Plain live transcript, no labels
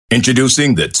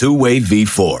Introducing the two-way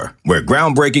V4, where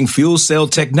groundbreaking fuel cell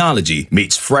technology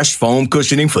meets fresh foam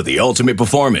cushioning for the ultimate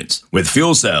performance. With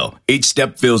fuel cell, each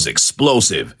step feels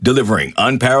explosive, delivering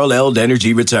unparalleled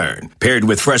energy return. Paired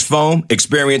with fresh foam,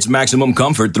 experience maximum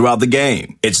comfort throughout the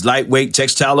game. Its lightweight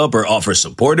textile upper offers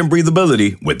support and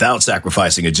breathability without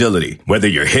sacrificing agility. Whether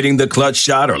you're hitting the clutch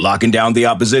shot or locking down the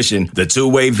opposition, the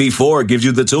two-way V4 gives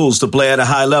you the tools to play at a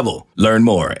high level. Learn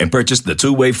more and purchase the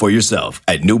two-way for yourself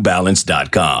at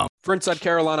newbalance.com. For Inside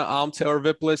Carolina, I'm Taylor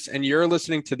Vippolis, and you're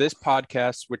listening to this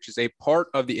podcast, which is a part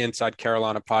of the Inside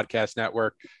Carolina Podcast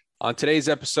Network. On today's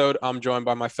episode, I'm joined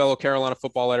by my fellow Carolina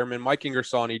football lettermen, Mike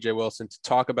Ingersoll and EJ Wilson, to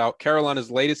talk about Carolina's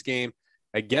latest game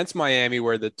against Miami,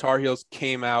 where the Tar Heels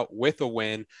came out with a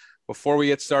win. Before we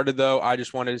get started, though, I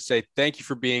just wanted to say thank you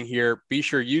for being here. Be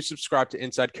sure you subscribe to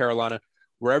Inside Carolina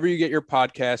wherever you get your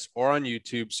podcasts or on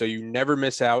YouTube so you never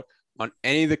miss out on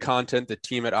any of the content the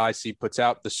team at IC puts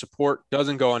out. The support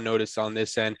doesn't go unnoticed on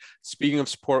this end. Speaking of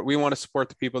support, we want to support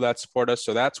the people that support us.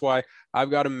 So that's why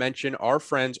I've got to mention our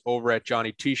friends over at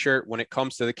Johnny T-Shirt. When it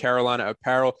comes to the Carolina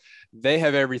apparel, they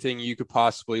have everything you could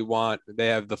possibly want. They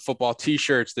have the football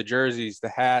T-shirts, the jerseys, the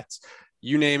hats,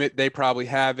 you name it, they probably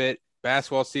have it.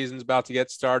 Basketball season's about to get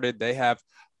started. They have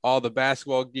all the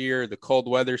basketball gear. The cold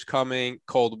weather's coming,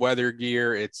 cold weather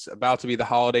gear. It's about to be the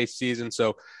holiday season.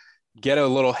 So get a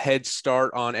little head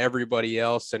start on everybody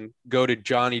else and go to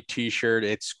Johnny T-Shirt.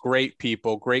 It's great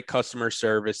people, great customer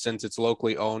service since it's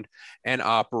locally owned and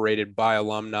operated by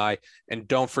alumni. And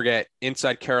don't forget,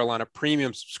 Inside Carolina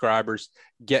premium subscribers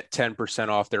get 10%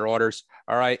 off their orders.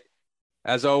 All right.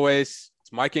 As always,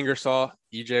 it's Mike Ingersoll,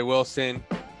 EJ Wilson.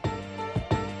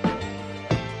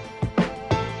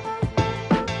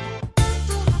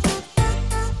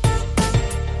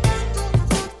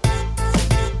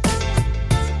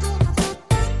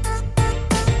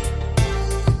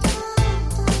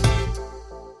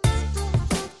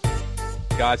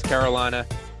 Guys, Carolina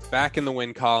back in the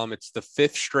win column. It's the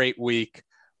fifth straight week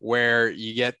where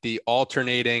you get the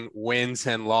alternating wins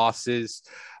and losses.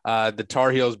 The Tar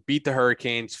Heels beat the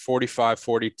Hurricanes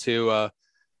 45-42,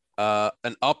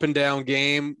 an up and down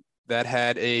game that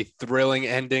had a thrilling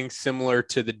ending similar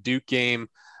to the Duke game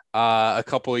a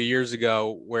couple of years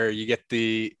ago, where you get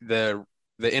the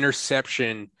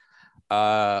interception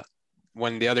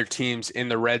when the other team's in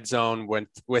the red zone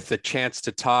with a chance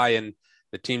to tie, and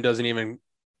the team doesn't even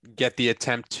get the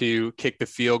attempt to kick the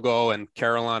field goal, and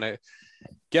Carolina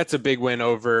gets a big win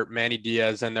over Manny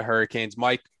Diaz and the Hurricanes.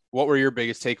 Mike, what were your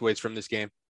biggest takeaways from this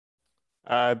game?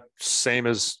 Same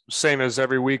as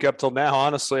every week up till now,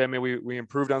 honestly. I mean, we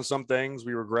improved on some things,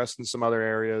 we regressed in some other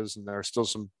areas, and there are still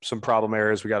some problem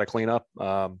areas we got to clean up,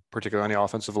 particularly on the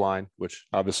offensive line, which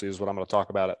obviously is what I'm going to talk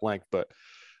about at length. But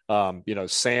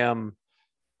Sam,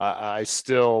 I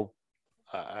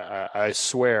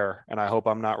swear, and I hope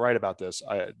I'm not right about this,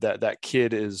 that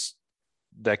kid's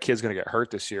going to get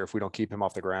hurt this year if we don't keep him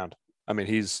off the ground. I mean,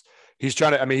 he's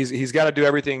trying to. I mean, he's got to do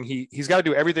everything. He's got to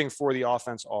do everything for the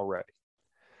offense already.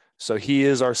 So he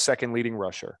is our second leading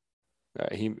rusher.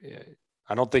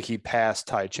 I don't think he passed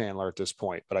Ty Chandler at this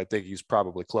point, but I think he's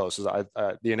probably close.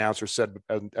 The announcer said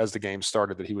as the game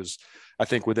started that he was, I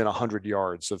think, within 100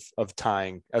 yards of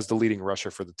tying as the leading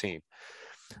rusher for the team.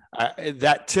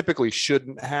 That typically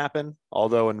shouldn't happen,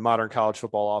 although in modern college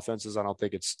football offenses, I don't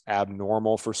think it's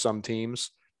abnormal for some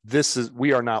teams.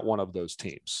 We are not one of those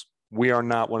teams. We are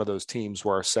not one of those teams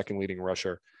where our second leading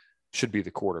rusher should be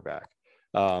the quarterback.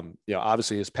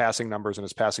 Obviously his passing numbers and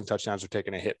his passing touchdowns are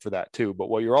taking a hit for that too. But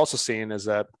what you're also seeing is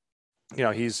that,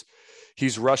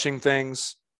 he's rushing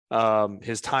things.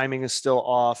 His timing is still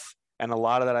off. And a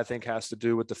lot of that, I think, has to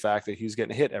do with the fact that he's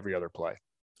getting hit every other play,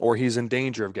 or he's in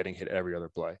danger of getting hit every other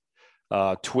play.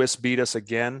 Twist beat us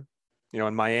again.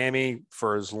 In Miami,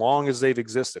 for as long as they've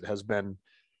existed, has been,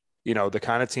 the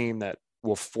kind of team that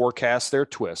will forecast their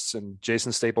twists. And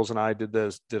Jason Staples and I did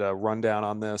a rundown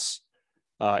on this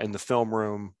in the film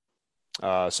room.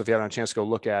 So if you haven't had a chance to go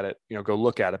look at it, go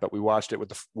look at it. But we watched it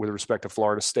with respect to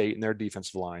Florida State and their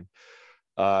defensive line.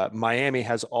 Miami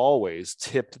has always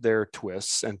tipped their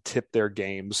twists and tipped their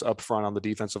games up front on the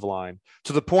defensive line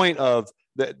to the point of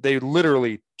that they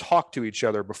literally talk to each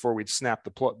other before we'd snap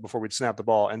the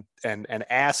ball and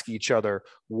ask each other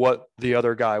what the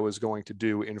other guy was going to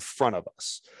do in front of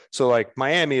us. So like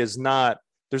Miami is not,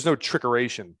 there's no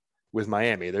trickeration with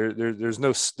Miami. There's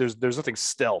nothing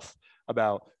stealth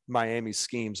about Miami's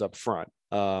schemes up front.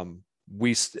 And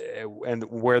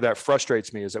where that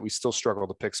frustrates me is that we still struggle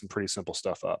to pick some pretty simple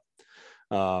stuff up.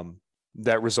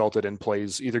 That resulted in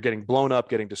plays either getting blown up,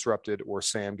 getting disrupted, or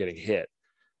Sam getting hit.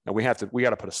 And we got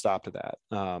to put a stop to that.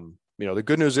 The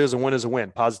good news is a win is a win.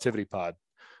 Positivity pod,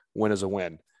 win is a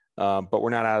win. But we're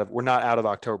not out of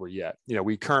October yet.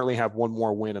 We currently have one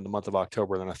more win in the month of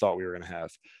October than I thought we were going to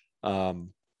have.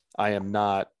 I am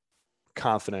not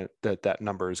confident that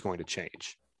number is going to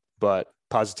change, but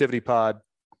positivity pod,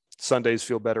 Sundays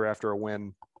feel better after a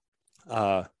win.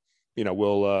 We'll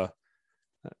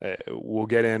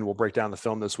get in, we'll break down the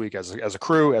film this week as a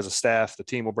crew, as a staff. The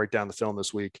team will break down the film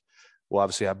this week. We'll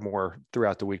obviously have more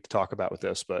throughout the week to talk about with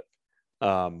this, but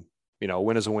a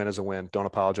win is a win is a win. Don't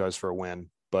apologize for a win,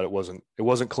 but it wasn't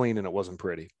clean and it wasn't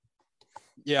pretty.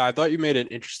 Yeah, I thought you made an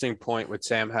interesting point with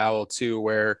Sam Howell too,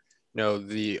 where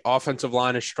the offensive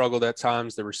line has struggled at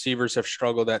times, the receivers have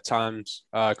struggled at times,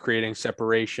 creating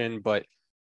separation, but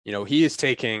he is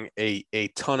taking a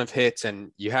ton of hits,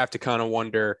 and you have to kind of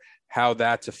wonder how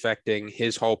that's affecting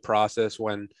his whole process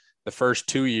when the first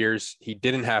 2 years he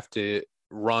didn't have to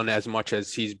run as much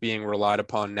as he's being relied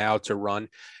upon now to run.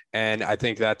 And I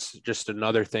think that's just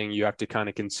another thing you have to kind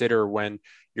of consider when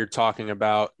you're talking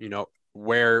about,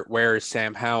 where is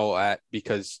Sam Howell at?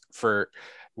 Because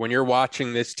when you're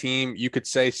watching this team, you could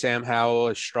say Sam Howell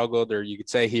has struggled, or you could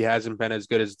say he hasn't been as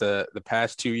good as the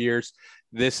past 2 years.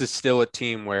 This is still a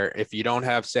team where if you don't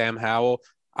have Sam Howell,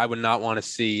 I would not want to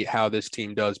see how this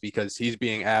team does, because he's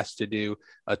being asked to do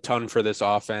a ton for this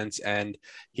offense. And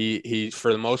he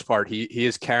for the most part, he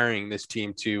is carrying this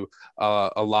team to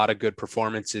a lot of good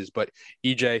performances. But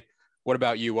EJ, what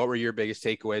about you? What were your biggest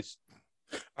takeaways?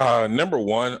 Number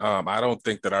one, I don't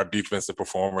think that our defensive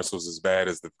performance was as bad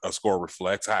as the score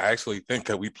reflects. I actually think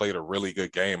that we played a really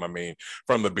good game. I mean,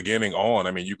 from the beginning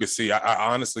on, you could see,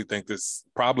 I honestly think this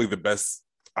probably the best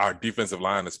our defensive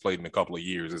line has played in a couple of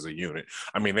years as a unit.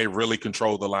 They really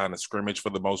controlled the line of scrimmage for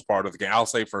the most part of the game. I'll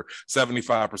say for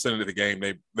 75% of the game,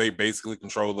 they basically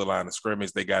controlled the line of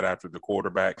scrimmage. They got after the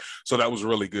quarterback. So that was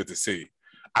really good to see.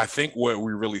 I think what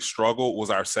we really struggled was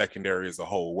our secondary as a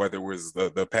whole, whether it was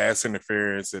the pass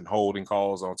interference and holding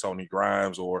calls on Tony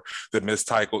Grimes, or the missed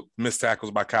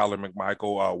tackles by Kyler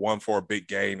McMichael, one for a big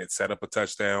gain and set up a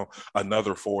touchdown,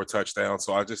 another for a touchdown.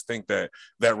 So I just think that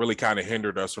really kind of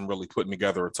hindered us from really putting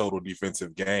together a total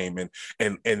defensive game. And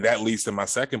that leads to my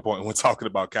second point when talking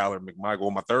about Kyler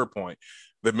McMichael. My third point,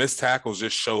 the missed tackles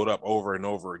just showed up over and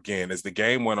over again. As the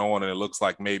game went on and it looks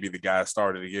like maybe the guys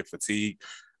started to get fatigued,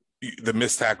 the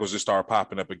missed tackles just started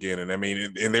popping up again. And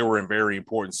and they were in very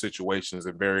important situations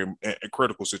and very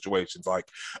critical situations, like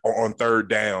on third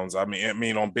downs.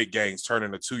 On big gains,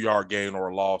 turning a 2-yard gain or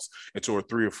a loss into a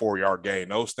 3 or 4 yard gain.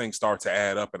 Those things start to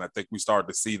add up. And I think we started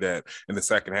to see that in the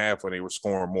second half when they were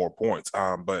scoring more points.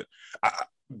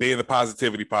 Being the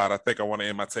positivity pod, I think I want to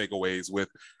end my takeaways with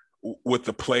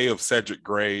the play of Cedric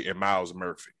Gray and Myles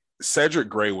Murphy. Cedric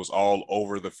Gray was all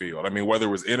over the field. Whether it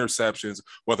was interceptions,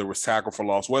 whether it was tackle for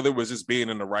loss, whether it was just being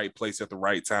in the right place at the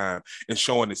right time and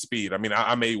showing his speed.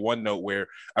 I made one note where,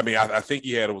 I think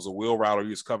it was a wheel route, or he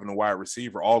was covering the wide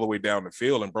receiver all the way down the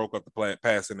field and broke up the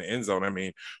pass in the end zone.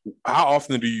 How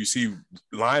often do you see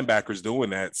linebackers doing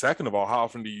that? Second of all, how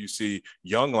often do you see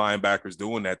young linebackers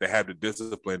doing that have the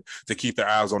discipline to keep their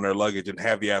eyes on their luggage and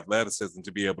have the athleticism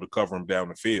to be able to cover them down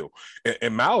the field?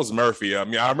 And Myles Murphy, I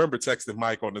remember texting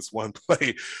Mike on this one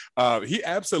play. He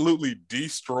absolutely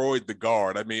destroyed the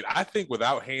guard. I think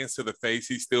without hands to the face,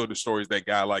 he still destroys that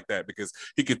guy like that, because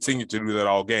he continued to do that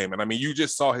all game. And you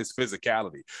just saw his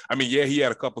physicality. Yeah, he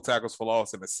had a couple tackles for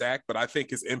loss and a sack, but I think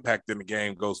his impact in the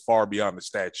game goes far beyond the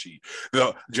stat sheet.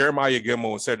 Jeremiah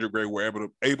Gemmel and Cedric Gray were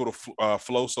able to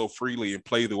flow so freely and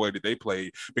play the way that they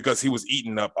played because he was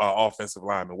eating up offensive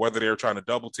linemen, whether they were trying to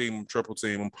double team him, triple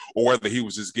team him, or whether he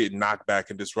was just getting knocked back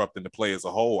and disrupting the play as a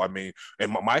whole. And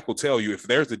Mike will tell you, if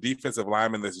there's a defensive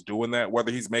lineman that's doing that,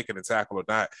 whether he's making a tackle or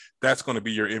not, that's going to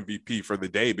be your MVP for the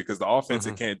day, because the offense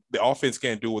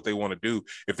can't do what they want to do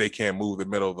if they can't move the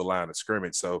middle of the line of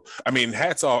scrimmage. So,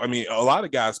 hats off. A lot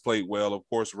of guys played well. Of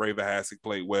course, Ray Vahasik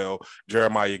played well.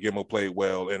 Jeremiah Gemmel played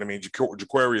well. And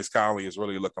Jaquarius Conley is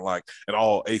really looking like an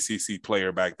all ACC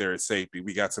player back there at safety.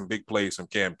 We got some big plays from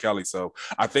Cam Kelly. So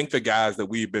I think the guys that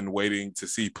we've been waiting to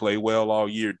see play well all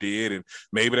year did, and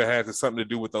maybe that had something to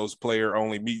do with those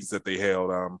player-only meetings that they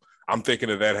held. I'm thinking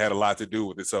that had a lot to do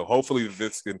with it. So hopefully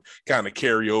this can kind of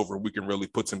carry over and we can really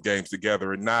put some games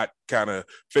together and not kind of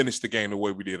finish the game the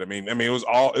way we did. It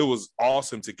was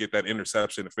awesome to get that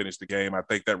interception to finish the game. I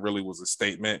think that really was a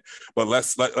statement, but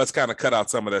let's kind of cut out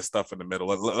some of that stuff in the middle.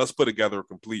 Let's put together a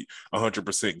complete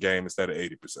 100% game instead of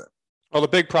 80%. Well, the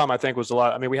big problem I think was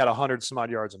we had 100 some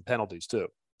odd yards in penalties too.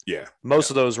 Yeah.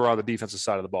 Most of those were on the defensive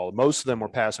side of the ball. Most of them were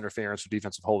pass interference or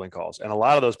defensive holding calls. And a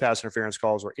lot of those pass interference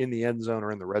calls were in the end zone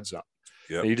or in the red zone.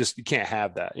 Yep. You can't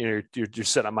have that. You're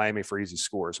setting up Miami for easy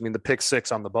scores. The pick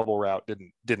six on the bubble route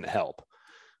didn't help.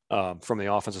 from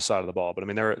the offensive side of the ball. But I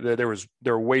mean, there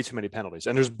were way too many penalties,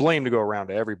 and there's blame to go around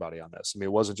to everybody on this. I mean,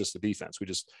 it wasn't just the defense. We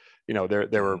just,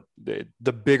 there were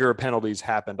the bigger penalties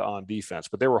happened on defense,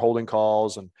 but there were holding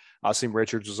calls, and Asim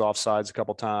Richards was offsides a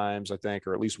couple times, I think,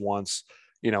 or at least once,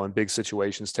 in big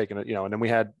situations, taking it, and then we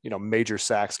had, major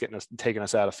sacks taking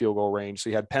us out of field goal range. So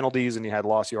you had penalties and you had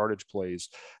lost yardage plays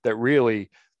that really,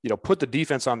 put the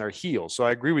defense on their heels. So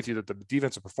I agree with you that the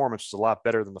defensive performance was a lot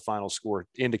better than the final score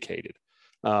indicated.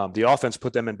 The offense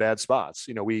put them in bad spots.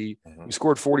 We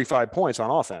scored 45 points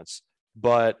on offense,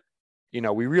 but,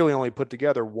 we really only put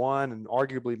together one and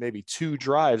arguably maybe two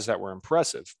drives that were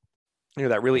impressive,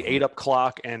 that really ate up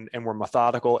clock and were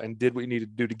methodical and did what we needed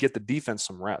to do to get the defense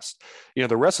some rest.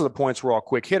 The rest of the points were all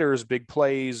quick hitters, big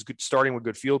plays, starting with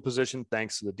good field position,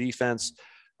 thanks to the defense.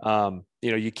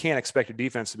 You can't expect your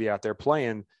defense to be out there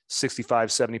playing 65,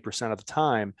 70% of the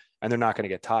time, and they're not going to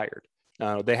get tired.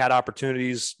 They had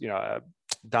opportunities.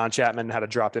 Don Chapman had a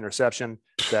dropped interception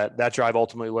that drive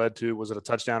ultimately led to, was it a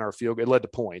touchdown or a field goal? It led to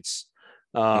points.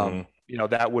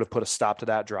 That would have put a stop to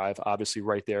that drive, obviously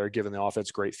right there, given the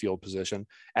offense great field position.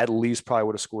 At least probably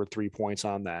would have scored 3 points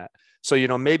on that. So,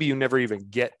 maybe you never even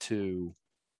get to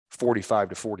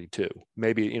 45-42.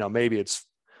 Maybe it's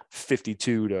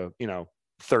 52 to,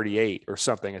 38 or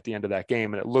something at the end of that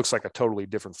game. And it looks like a totally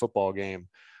different football game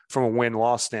from a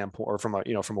win-loss standpoint, or from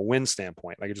a win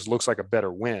standpoint. Like, it just looks like a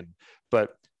better win.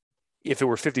 But if it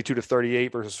were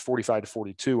 52-38 versus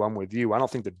 45-42, I'm with you. I don't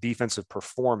think the defensive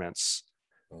performance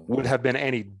would have been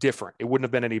any different. It wouldn't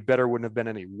have been any better, wouldn't have been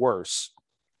any worse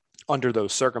under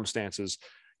those circumstances.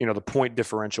 The point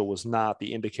differential was not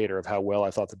the indicator of how well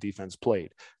I thought the defense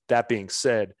played. That being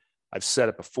said, I've said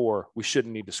it before, we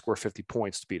shouldn't need to score 50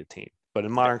 points to beat a team. But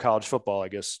in modern college football, I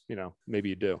guess, maybe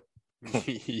you do.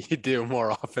 You do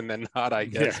more often than not, I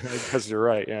guess. Yeah, because you're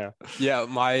right. Yeah. Yeah.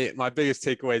 My biggest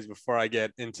takeaways before I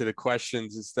get into the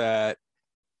questions is that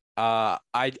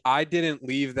I didn't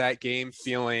leave that game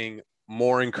feeling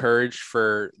more encouraged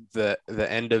for the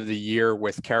end of the year,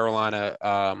 with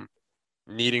Carolina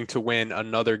needing to win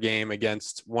another game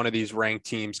against one of these ranked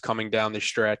teams coming down the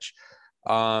stretch.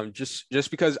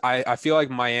 Just because I feel like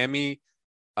Miami,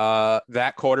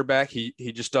 that quarterback, he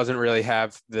just doesn't really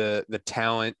have the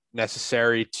talent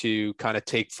necessary to kind of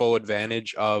take full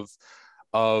advantage of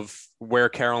where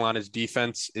Carolina's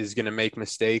defense is going to make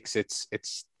mistakes.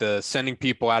 It's the sending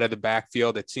people out of the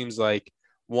backfield. It seems like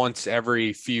once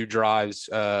every few drives,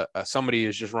 somebody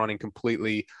is just running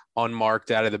completely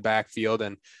unmarked out of the backfield.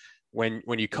 And when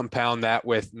you compound that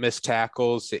with missed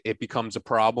tackles, it becomes a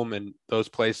problem, and those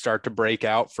plays start to break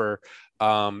out for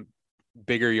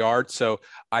bigger yards. So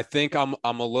I think I'm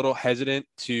a little hesitant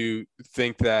to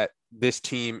think that this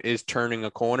team is turning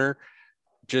a corner,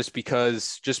 just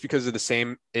because of the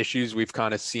same issues we've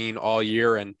kind of seen all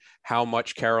year, and how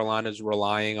much Carolina's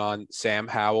relying on Sam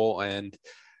Howell. And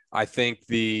I think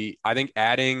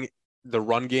adding the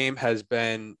run game has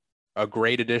been a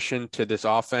great addition to this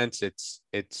offense.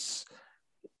 It's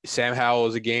Sam Howell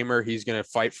is a gamer. He's going to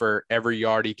fight for every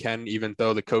yard he can, even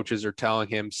though the coaches are telling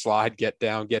him slide, get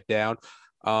down.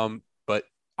 But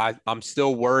I'm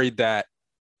still worried that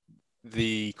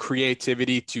the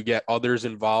creativity to get others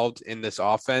involved in this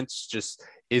offense just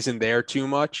isn't there too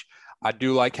much. I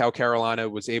do like how Carolina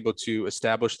was able to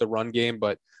establish the run game,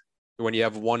 but when you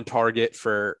have one target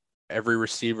for every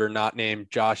receiver not named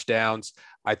Josh Downs,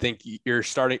 I think you're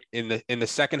starting in the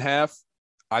second half.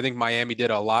 I think Miami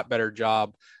did a lot better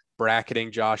job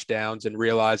bracketing Josh Downs and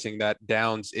realizing that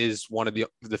Downs is one of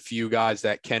the few guys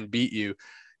that can beat you.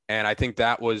 And I think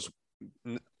that was,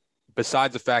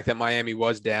 besides the fact that Miami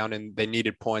was down and they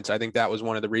needed points, I think that was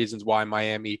one of the reasons why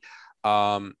Miami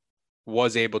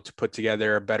was able to put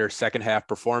together a better second half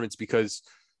performance, because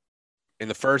in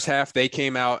the first half they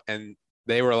came out and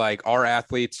they were like, our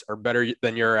athletes are better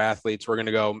than your athletes. We're going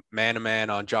to go man to man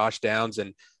on Josh Downs.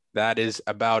 And that is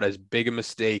about as big a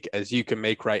mistake as you can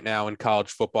make right now in college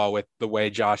football with the way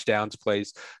Josh Downs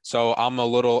plays. So I'm a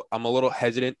little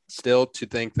hesitant still to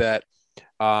think that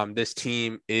this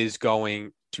team is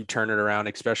going to turn it around,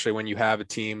 especially when you have a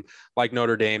team like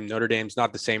Notre Dame. Notre Dame's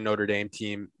not the same Notre Dame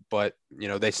team, but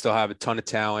they still have a ton of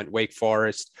talent. Wake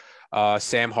Forest,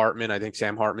 Sam Hartman. I think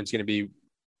Sam Hartman's going to be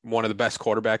one of the best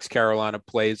quarterbacks Carolina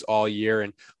plays all year.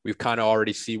 And we've kind of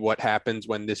already see what happens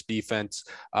when this defense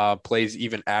plays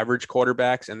even average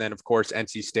quarterbacks. And then of course,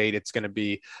 NC State, it's going to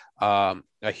be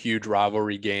a huge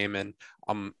rivalry game. And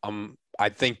I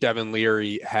think Devin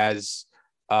Leary has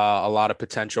a lot of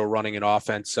potential running an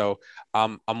offense. So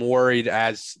I'm worried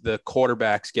as the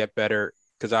quarterbacks get better,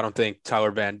 because I don't think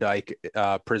Tyler Van Dyke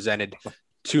presented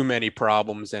too many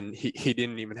problems, and he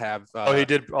didn't even have. He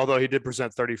did. Although he did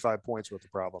present 35 points worth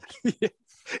of problems.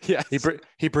 Yeah,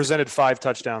 he presented 5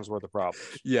 touchdowns worth of problems.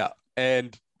 Yeah,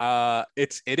 and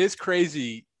it is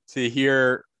crazy to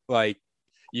hear, like,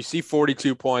 you see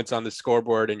 42 points on the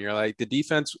scoreboard, and you're like, the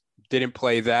defense didn't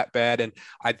play that bad. And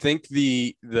I think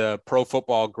the pro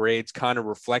football grades kind of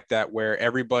reflect that, where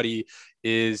everybody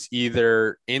is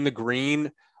either in the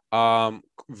green,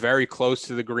 very close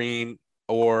to the green,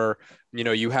 or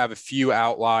you have a few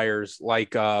outliers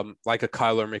like a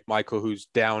Kyler McMichael who's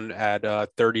down at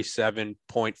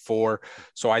 37.4.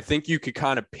 So I think you could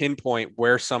kind of pinpoint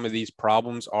where some of these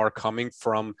problems are coming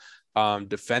from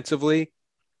defensively.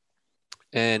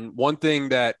 And one thing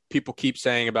that people keep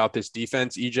saying about this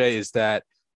defense, EJ, is that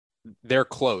they're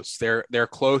close. They're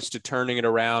close to turning it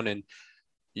around, and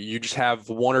you just have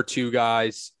one or two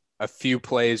guys, a few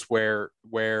plays where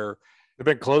they've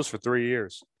been close for 3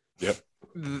 years. Yep.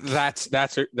 That's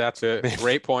a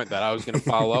great point that I was going to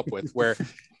follow up with, where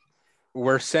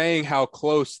we're saying how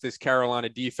close this Carolina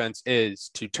defense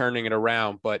is to turning it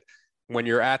around, but when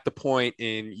you're at the point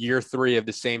in year 3 of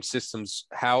the same systems,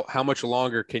 how much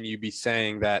longer can you be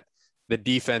saying that the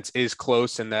defense is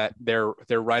close and that they're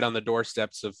right on the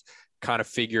doorsteps of kind of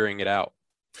figuring it out?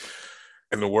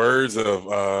 In the words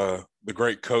of the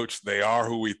great coach, they are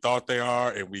who we thought they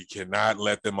are, and we cannot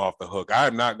let them off the hook.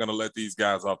 I'm not going to let these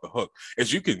guys off the hook.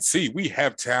 As you can see, we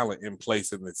have talent in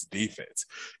place in this defense.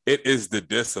 It is the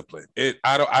discipline.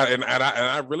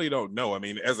 I really don't know. I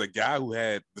mean, as a guy who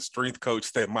had the strength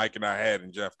coach that Mike and I had,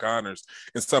 and Jeff Connors,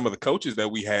 and some of the coaches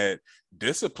that we had,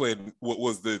 discipline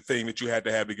was the thing that you had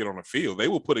to have to get on the field. They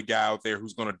will put a guy out there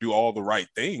who's going to do all the right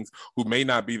things, who may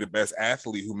not be the best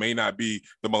athlete, who may not be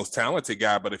the most talented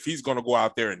guy, but if he's going to go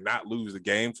out there and not lose the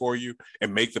game for you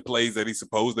and make the plays that he's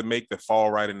supposed to make that fall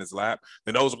right in his lap,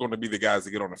 then those are going to be the guys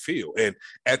that get on the field. And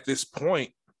at this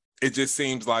point, it just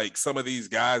seems like some of these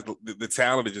guys, the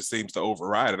talent, it just seems to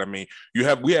override it. I mean, we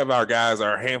have our guys,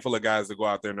 our handful of guys that go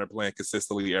out there and they're playing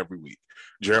consistently every week.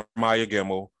 Jeremiah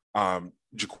Gimmel,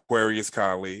 Jaquarius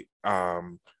Conley,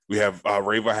 we have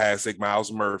Rava Hassick,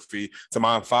 Miles Murphy,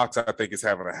 Tamon Fox, I think, is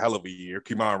having a hell of a year.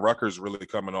 Kimon Rucker's really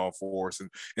coming on for us,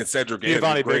 and Cedric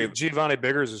Giovanni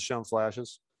Biggers has shown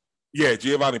flashes. Yeah,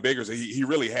 Giovanni Biggers, he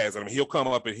really has. I mean, he'll come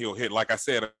up and he'll hit. Like I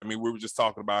said, I mean, we were just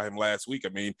talking about him last week. I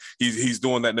mean, he's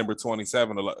doing that number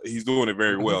 27. He's doing it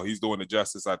very well. He's doing it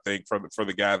justice, I think, for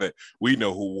the guy that we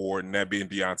know who wore it, and that being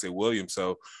Deontay Williams.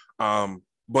 So,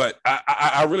 but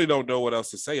I really don't know what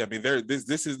else to say. I mean,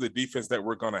 this is the defense that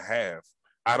we're going to have.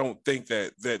 I don't think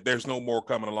that there's no more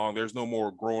coming along. There's no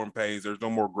more growing pains. There's no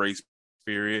more grace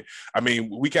period. I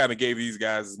mean, we kind of gave these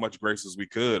guys as much grace as we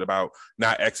could about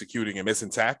not executing and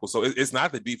missing tackles. So it's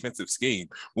not the defensive scheme.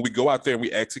 When we go out there and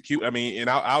we execute, I mean,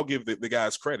 and I'll give the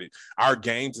guys credit. Our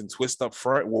games and twist up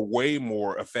front were way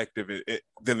more effective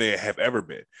than they have ever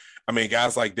been. I mean,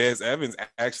 guys like Des Evans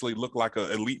actually look like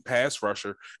an elite pass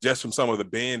rusher just from some of the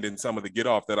bend and some of the get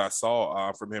off that I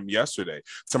saw from him yesterday.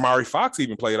 Tamari Fox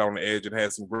even played on the edge and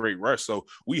had some great rush. So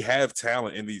we have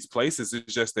talent in these places.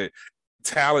 It's just that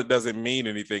talent doesn't mean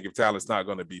anything if talent's not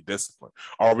going to be disciplined.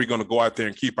 Are we going to go out there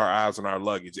and keep our eyes on our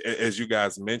luggage? As you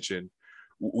guys mentioned,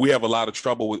 we have a lot of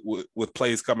trouble with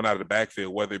plays coming out of the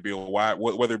backfield, whether it be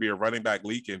a running back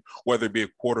leaking, whether it be a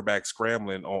quarterback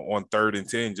scrambling on 3rd and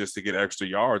 10 just to get extra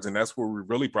yards. And that's where we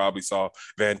really probably saw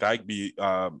Van Dyke be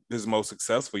his most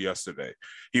successful yesterday.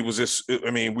 He was just, I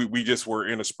mean, we just were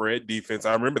in a spread defense.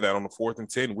 I remember that on the 4th and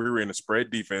 10, we were in a spread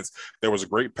defense. There was a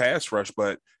great pass rush,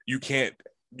 but you can't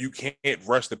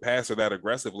rush the passer that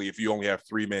aggressively if you only have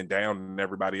 3 men down and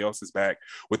everybody else is back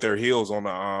with their heels on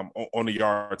the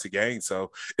yard to gain.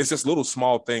 So it's just little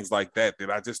small things like that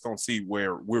I just don't see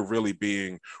where we're really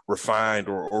being refined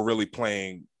or really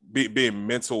playing, being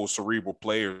mental, cerebral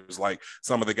players like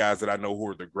some of the guys that I know who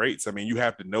are the greats. I mean, you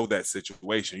have to know that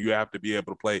situation. You have to be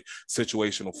able to play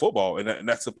situational football, and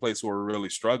that's a place where we're really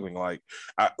struggling. Like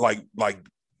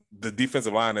the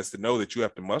defensive line has to know that you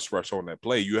have to must rush on that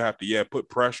play. You have to, put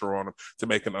pressure on him to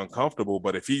make him uncomfortable.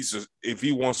 But if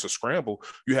he wants to scramble,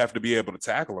 you have to be able to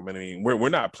tackle him. I mean, we're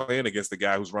not playing against the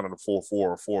guy who's running a 4.4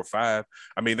 or 4.5.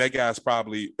 I mean, that guy's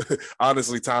probably,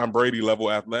 honestly, Tom Brady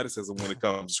level athleticism when it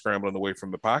comes to scrambling away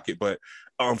from the pocket. But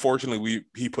unfortunately,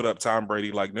 he put up Tom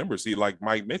Brady like numbers. He, like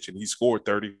Mike mentioned, he scored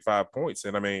 35 points.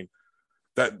 And I mean,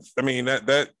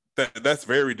 that's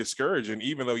very discouraging,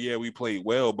 even though, we played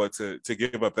well, but to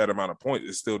give up that amount of points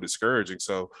is still discouraging.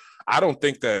 So I don't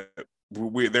think that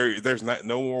there's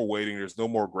no more waiting. There's no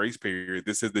more grace period.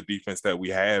 This is the defense that we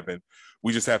have. And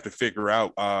we just have to figure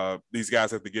out, these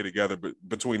guys have to get together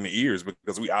between the ears,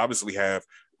 because we obviously have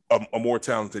a more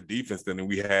talented defense than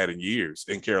we had in years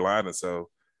in Carolina. So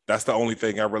that's the only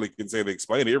thing I really can say to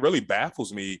explain it. It really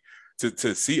baffles me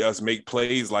to see us make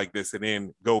plays like this and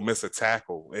then go miss a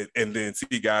tackle and then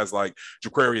see guys like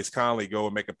Jaquarius Conley go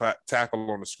and make a tackle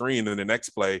on the screen, and the next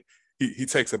play he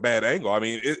takes a bad angle. I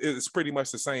mean, it's pretty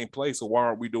much the same play, so why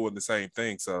aren't we doing the same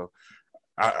thing? So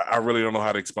I really don't know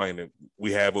how to explain it.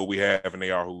 We have what we have, and they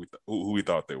are who we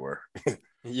thought they were.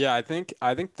 Yeah, I think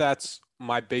that's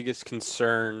my biggest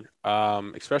concern,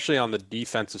 especially on the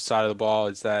defensive side of the ball,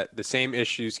 is that the same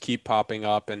issues keep popping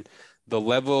up, and the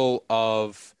level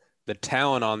of the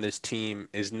talent on this team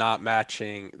is not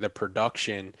matching the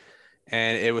production.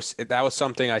 And that was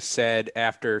something I said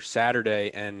after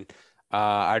Saturday, and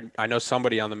I know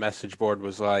somebody on the message board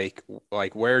was like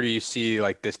where do you see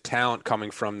like this talent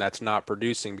coming from that's not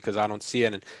producing, because I don't see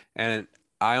it. And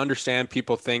I understand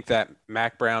people think that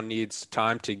Mac Brown needs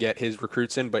time to get his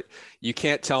recruits in, but you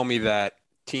can't tell me that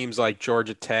teams like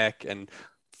Georgia Tech and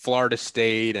Florida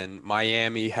State and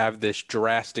Miami have this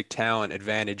drastic talent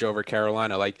advantage over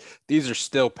Carolina. Like, these are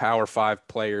still Power 5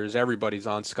 players. Everybody's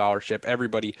on scholarship.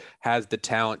 Everybody has the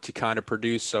talent to kind of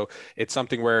produce. So it's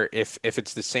something where if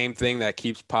it's the same thing that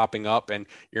keeps popping up and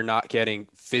you're not getting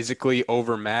physically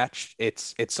overmatched,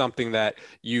 it's something that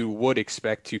you would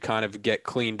expect to kind of get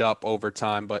cleaned up over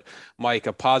time. But Mike,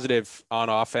 a positive on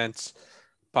offense,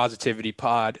 positivity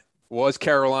pod. Was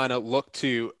Carolina look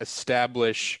to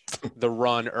establish the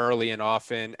run early and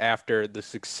often after the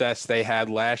success they had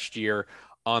last year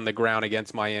on the ground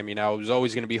against Miami? Now, it was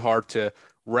always going to be hard to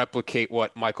replicate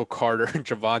what Michael Carter and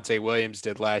Javonte Williams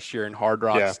did last year in Hard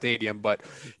Rock Stadium, but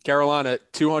Carolina,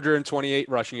 228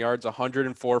 rushing yards,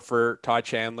 104 for Ty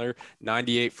Chandler,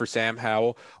 98 for Sam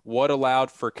Howell. What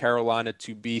allowed for Carolina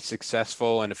to be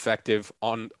successful and effective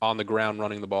on the ground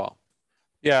running the ball?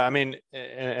 Yeah, I mean,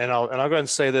 and I'll go ahead and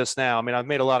say this now. I mean, I've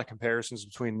made a lot of comparisons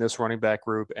between this running back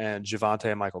group and Javonte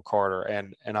and Michael Carter,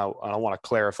 and I want to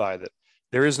clarify that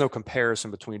there is no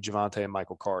comparison between Javonte and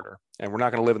Michael Carter, and we're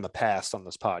not going to live in the past on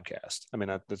this podcast. I mean,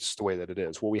 that's the way that it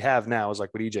is. What we have now is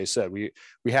like what EJ said. We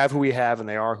have who we have, and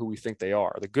they are who we think they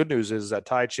are. The good news is that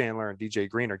Ty Chandler and DJ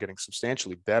Green are getting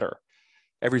substantially better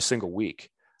every single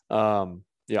week.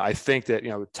 I think that,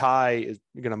 Ty is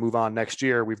going to move on next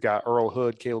year. We've got Earl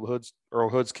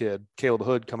Hood's kid, Caleb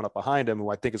Hood, coming up behind him, who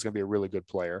I think is going to be a really good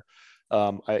player.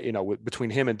 Between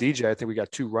him and DJ, I think we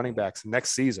got two running backs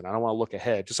next season. I don't want to look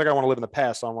ahead. Just like I want to live in the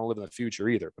past, I don't want to live in the future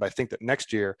either. But I think that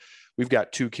next year we've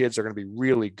got two kids that are going to be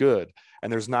really good,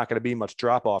 and there's not going to be much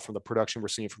drop off from the production we're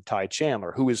seeing from Ty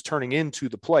Chandler, who is turning into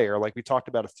the player, like we talked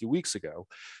about a few weeks ago,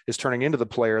 is turning into the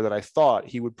player that I thought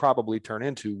he would probably turn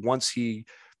into once he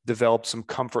developed some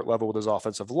comfort level with his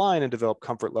offensive line and developed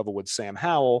comfort level with Sam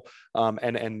Howell,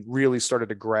 and really started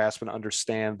to grasp and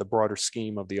understand the broader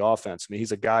scheme of the offense. I mean,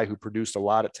 he's a guy who produced a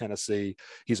lot at Tennessee.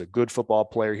 He's a good football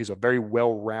player. He's a very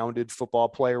well-rounded football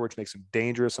player, which makes him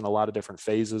dangerous in a lot of different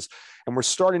phases. And we're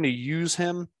starting to use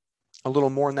him a little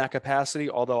more in that capacity,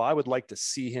 although I would like to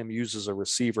see him used as a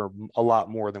receiver a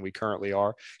lot more than we currently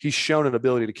are. He's shown an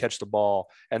ability to catch the ball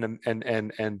and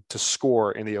to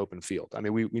score in the open field. I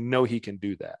mean, we know he can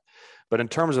do that. But in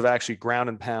terms of actually ground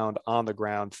and pound on the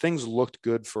ground, things looked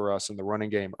good for us in the running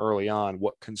game early on.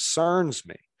 What concerns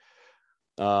me,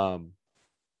 to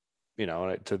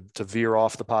veer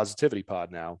off the positivity pod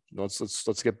now,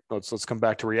 let's come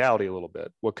back to reality a little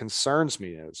bit. What concerns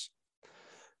me is,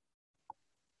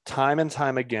 time and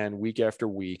time again, week after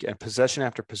week, and possession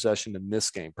after possession in this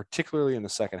game, particularly in the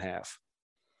second half,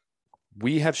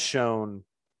 we have shown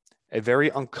a very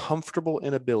uncomfortable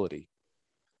inability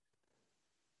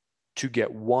to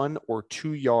get 1 or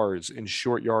 2 yards in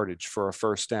short yardage for a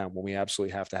first down when we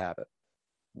absolutely have to have it.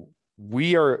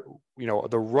 We are,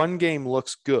 the run game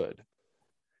looks good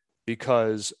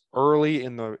because early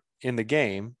in the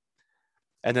game,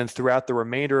 and then throughout the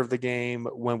remainder of the game,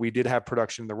 when we did have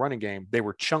production in the running game, they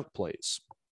were chunk plays.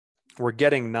 We're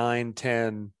getting 9,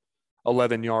 10,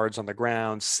 11 yards on the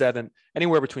ground,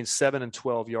 anywhere between 7 and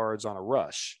 12 yards on a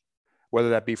rush, whether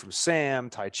that be from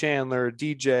Sam, Ty Chandler,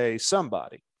 DJ,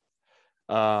 somebody.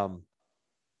 That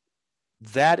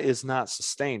is not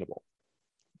sustainable.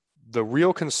 The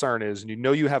real concern is, and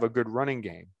you have a good running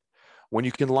game, when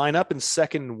you can line up in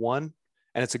 2nd and 1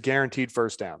 and it's a guaranteed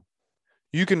first down.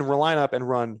 You can line up and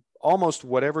run almost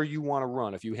whatever you want to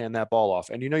run if you hand that ball off,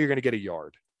 and you're going to get a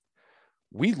yard.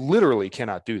 We literally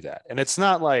cannot do that. And it's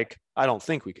not like I don't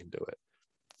think we can do it.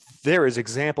 There is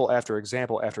example after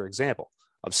example after example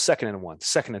of 2nd and 1,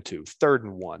 2nd and 2, 3rd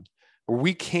and 1, where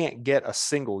we can't get a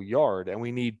single yard, and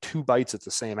we need 2 bites at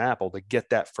the same apple to get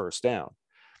that first down.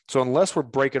 So unless we're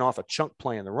breaking off a chunk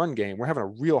play in the run game, we're having a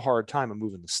real hard time of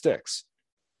moving the sticks.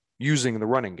 using the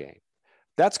running game.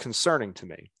 That's concerning to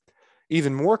me.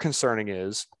 Even more concerning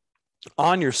is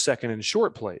on your second and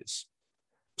short plays,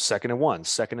 2nd and 1,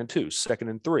 2nd and 2, 2nd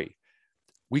and 3.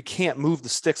 We can't move the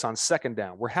sticks on 2nd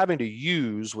down. We're having to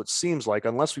use what seems like,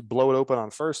 unless we blow it open on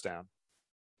 1st down,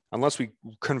 unless we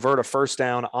convert a 1st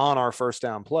down on our 1st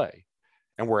down play,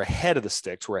 and we're ahead of the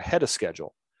sticks, we're ahead of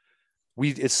schedule.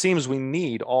 It seems we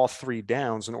need all 3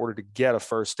 downs in order to get a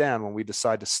 1st down when we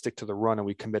decide to stick to the run and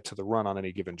we commit to the run on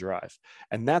any given drive.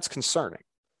 And that's concerning.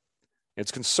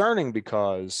 It's concerning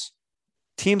because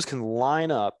teams can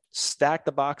line up, stack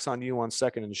the box on you on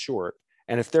 2nd and short.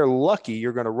 And if they're lucky,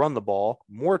 you're going to run the ball.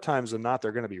 More times than not,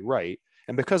 they're going to be right.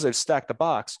 And because they've stacked the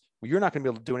box, well, you're not going to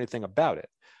be able to do anything about it.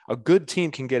 A good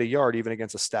team can get a yard even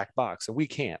against a stacked box, and we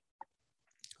can't.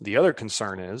 The other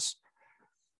concern is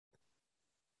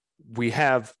we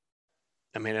have,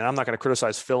 and I'm not going to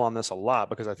criticize Phil on this a lot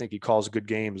because I think he calls good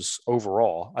games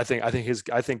overall. I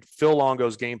think Phil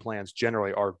Longo's game plans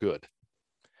generally are good.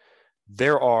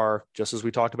 There are, just as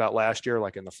we talked about last year,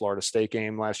 like in the Florida State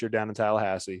game last year down in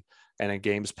Tallahassee, and in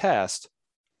games past,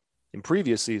 in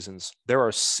previous seasons, there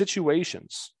are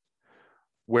situations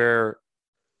where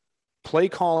play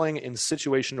calling in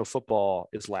situational football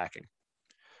is lacking.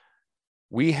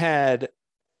 We had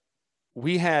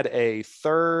a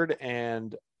 3rd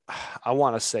and I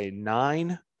want to say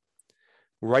 9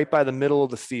 right by the middle of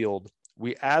the field.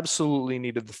 We absolutely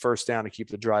needed the 1st down to keep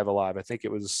the drive alive. I think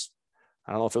it was,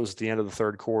 I don't know if it was at the end of the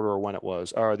 3rd quarter or when it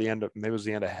was, or maybe it was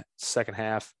the end of 2nd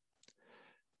half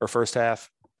or 1st half.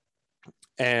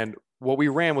 And what we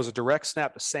ran was a direct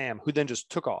snap to Sam, who then just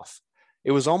took off.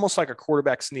 It was almost like a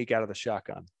quarterback sneak out of the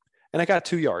shotgun. And I got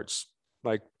 2 yards,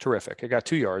 like terrific. I got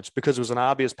 2 yards because it was an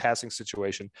obvious passing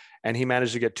situation. And he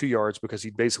managed to get 2 yards because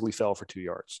he basically fell for 2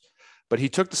 yards. But he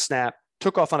took the snap,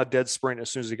 took off on a dead sprint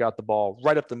as soon as he got the ball,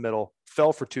 right up the middle,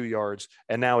 fell for 2 yards.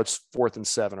 And now it's 4th and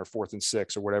 7 or 4th and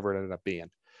 6 or whatever it ended up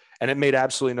being. And it made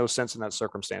absolutely no sense in that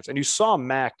circumstance. And you saw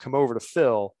Mac come over to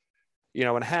Phil,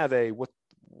 and have a,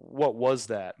 what was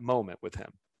that moment with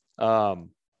him?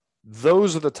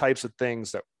 Those are the types of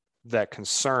things that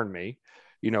concern me.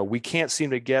 We can't seem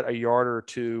to get a yard or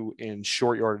 2 in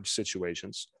short yardage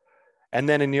situations. And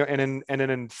then in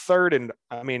 3rd and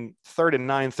 9,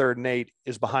 3rd and 8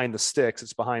 is behind the sticks.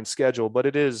 It's behind schedule, but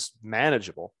it is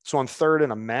manageable. So on 3rd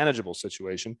in a manageable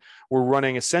situation, we're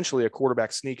running essentially a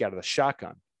quarterback sneak out of the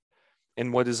shotgun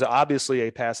in what is obviously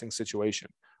a passing situation.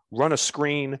 Run a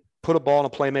screen, put a ball in a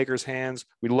playmaker's hands.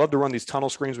 We love to run these tunnel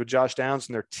screens with Josh Downs,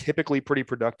 and they're typically pretty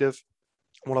productive.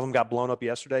 One of them got blown up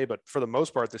yesterday, but for the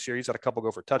most part this year, he's had a couple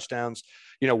go for touchdowns.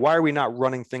 Why are we not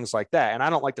running things like that? And I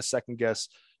don't like to second guess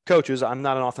coaches. I'm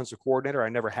not an offensive coordinator. I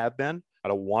never have been. I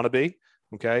don't want to be.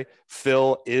 Okay.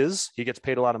 Phil is. He gets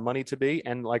paid a lot of money to be.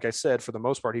 And like I said, for the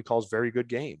most part, he calls very good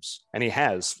games. And he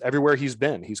has. Everywhere he's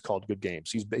been, he's called good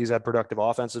games. He's had productive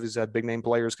offenses. He's had big name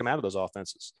players come out of those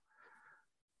offenses.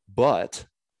 But,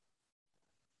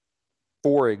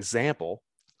 for example,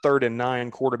 3rd and 9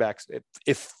 quarterbacks,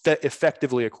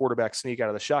 effectively a quarterback sneak out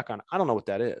of the shotgun, I don't know what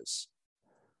that is.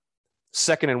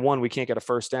 2nd and 1, we can't get a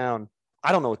 1st down.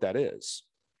 I don't know what that is.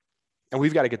 And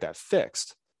we've got to get that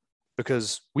fixed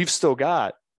because we've still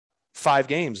got 5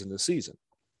 games in the season.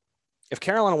 If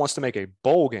Carolina wants to make a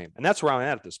bowl game, and that's where I'm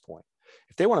at this point,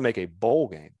 if they want to make a bowl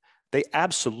game, they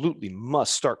absolutely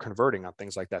must start converting on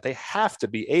things like that. They have to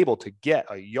be able to get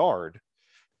a yard.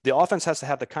 The offense has to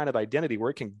have the kind of identity where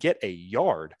it can get a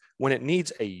yard when it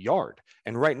needs a yard.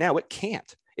 And right now it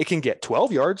can't. It can get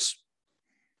 12 yards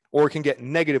or it can get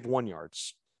 -1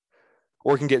 yards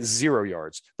or it can get 0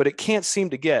 yards, but it can't seem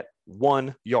to get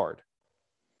 1 yard.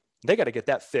 They got to get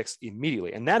that fixed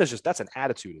immediately. And that's an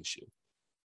attitude issue.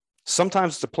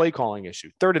 Sometimes it's a play calling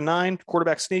issue. 3rd and 9,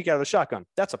 quarterback sneak out of the shotgun.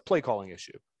 That's a play calling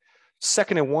issue.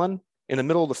 2nd and 1 in the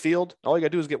middle of the field, all you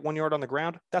got to do is get 1 yard on the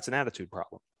ground. That's an attitude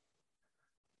problem.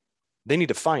 They need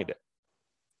to find it.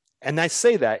 And I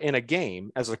say that in a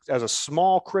game as a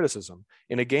small criticism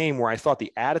in a game where I thought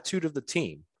the attitude of the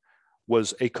team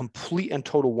was a complete and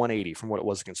total 180 from what it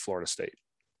was against Florida State.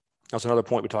 That was another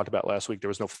point we talked about last week. There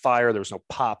was no fire. There was no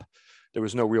pop. There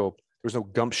was no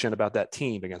gumption about that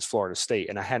team against Florida State.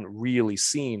 And I hadn't really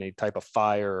seen a type of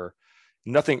fire.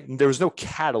 Nothing. There was no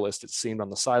catalyst, it seemed, on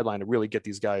the sideline to really get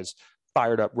these guys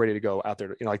fired up, ready to go out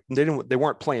there. They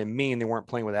weren't playing mean. They weren't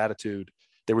playing with attitude.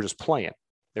 They were just playing.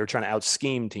 They were trying to out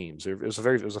scheme teams. It was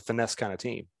a finesse kind of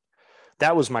team.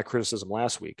 That was my criticism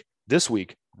last week. This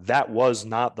week, that was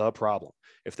not the problem.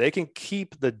 If they can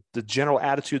keep the general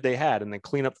attitude they had and then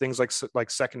clean up things like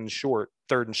 2nd and short,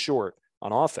 3rd and short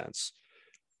on offense,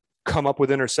 come up with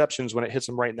interceptions when it hits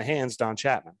them right in the hands, Don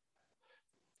Chapman.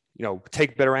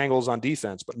 take better angles on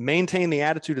defense, but maintain the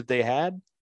attitude that they had,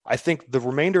 I think the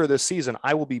remainder of this season,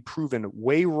 I will be proven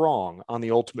way wrong on the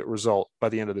ultimate result by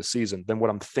the end of the season than what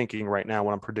I'm thinking right now,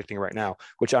 what I'm predicting right now,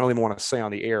 which I don't even want to say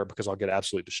on the air because I'll get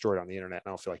absolutely destroyed on the internet and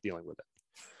I don't feel like dealing with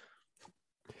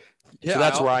it. Yeah, so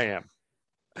that's where I am.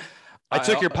 I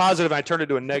took your positive and I turned it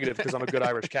to a negative because I'm a good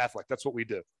Irish Catholic. That's what we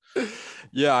do.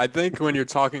 Yeah, I think when you're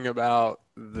talking about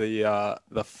the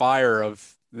fire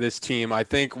of this team, I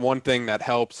think one thing that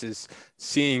helps is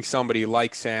seeing somebody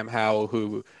like Sam Howell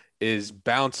who is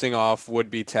bouncing off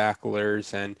would-be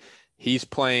tacklers, and he's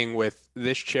playing with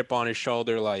this chip on his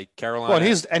shoulder like Carolina.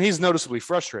 Well, and he's noticeably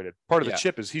frustrated. Part of the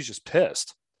chip is he's just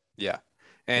pissed. Yeah.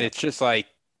 And it's just like,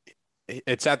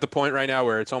 it's at the point right now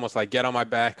where it's almost like, get on my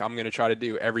back. I'm going to try to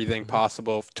do everything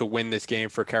possible to win this game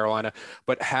for Carolina.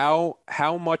 But how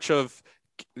much of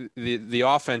the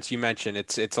offense you mentioned,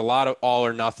 it's a lot of all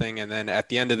or nothing. And then at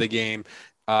the end of the game,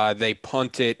 they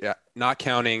punt it, not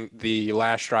counting the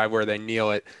last drive where they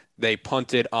kneel it. They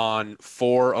punted on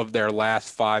 4 of their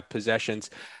last 5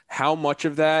 possessions. How much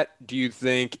of that do you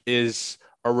think is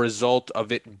a result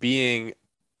of it being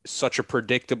such a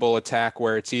predictable attack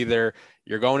where it's either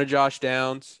you're going to Josh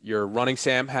Downs, you're running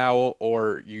Sam Howell,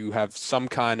 or you have some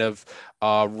kind of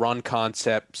run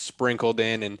concept sprinkled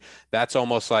in, and that's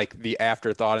almost like the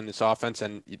afterthought in this offense,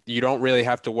 and you don't really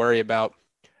have to worry about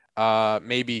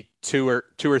maybe two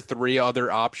or three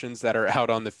other options that are out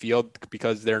on the field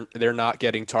because they're not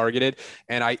getting targeted.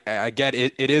 And I get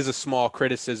it. It is a small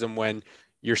criticism when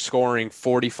you're scoring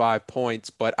 45 points,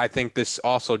 but I think this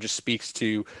also just speaks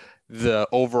to the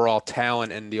overall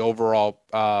talent and the overall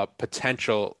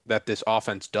potential that this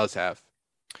offense does have.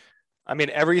 I mean,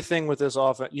 everything with this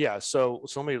offense. Yeah. So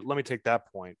let me take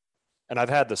that point. And I've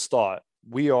had this thought.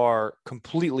 We are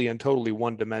completely and totally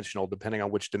one-dimensional depending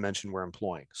on which dimension we're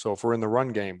employing. So if we're in the run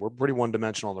game, we're pretty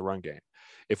one-dimensional in the run game.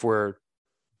 If we're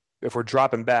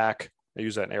dropping back, I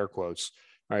use that in air quotes.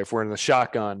 All right, if we're in the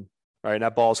shotgun, all right, and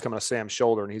that ball's coming to Sam's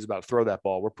shoulder and he's about to throw that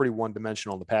ball, we're pretty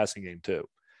one-dimensional in the passing game too.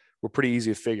 We're pretty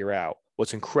easy to figure out.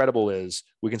 What's incredible is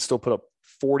we can still put up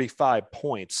 45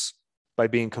 points by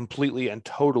being completely and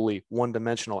totally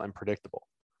one-dimensional and predictable.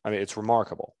 I mean, it's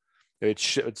remarkable.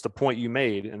 It's the point you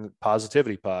made in the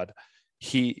positivity pod.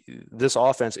 This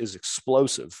offense is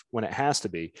explosive when it has to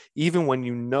be, even when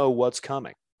you know what's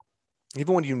coming,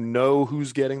 even when you know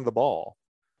who's getting the ball,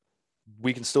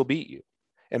 we can still beat you.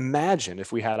 Imagine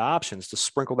if we had options to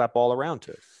sprinkle that ball around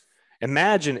to.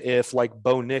 Imagine if, like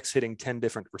Bo Nix hitting 10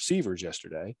 different receivers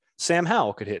yesterday, Sam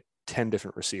Howell could hit 10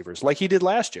 different receivers like he did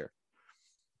last year.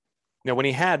 When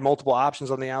he had multiple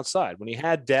options on the outside, when he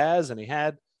had Daz and he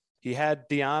had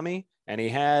Diami and he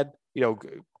had,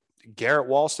 Garrett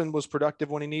Walston was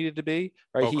productive when he needed to be,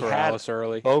 right? Bo Corrales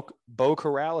early. Bo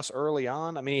Corrales early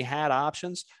on. I mean, he had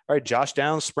options, right? Josh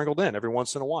Downs sprinkled in every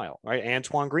once in a while, right?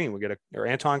 Antoine Green would get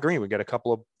a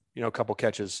couple of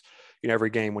catches,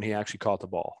 every game when he actually caught the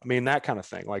ball. I mean, that kind of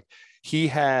thing. Like he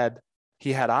had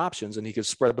options and he could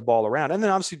spread the ball around. And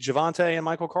then obviously Javonte and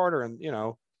Michael Carter and,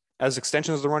 as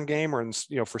extensions of the run game or,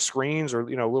 for screens or,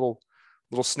 little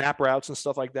snap routes and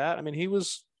stuff like that. I mean,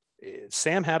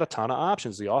 Sam had a ton of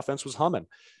options. The offense was humming.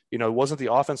 It wasn't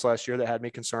the offense last year that had me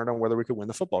concerned on whether we could win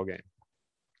the football game,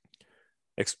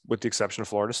 with the exception of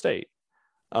Florida State.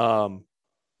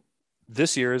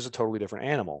 This year is a totally different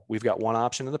animal. We've got one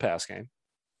option in the pass game,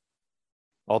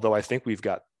 although I think we've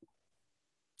got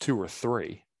 2 or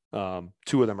 3.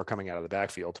 2 of them are coming out of the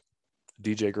backfield,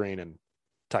 DJ Green and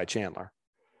Ty Chandler.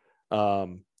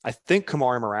 I think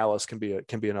Kamari Morales can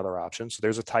be another option. So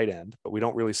there's a tight end, but we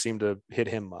don't really seem to hit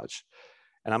him much.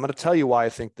 And I'm going to tell you why I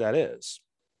think that is.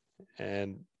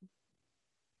 And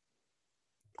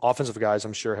offensive guys,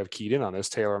 I'm sure, have keyed in on this.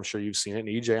 Taylor, I'm sure you've seen it. And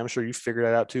EJ, I'm sure you've figured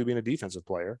that out too, being a defensive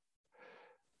player.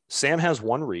 Sam has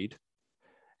one read.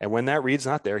 And when that read's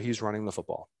not there, he's running the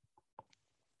football.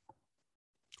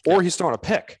 Or he's throwing a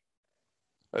pick,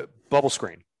 bubble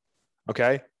screen.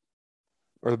 Okay.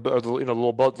 Or the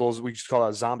little we just call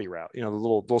that a zombie route, the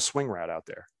little swing route out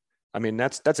there. I mean,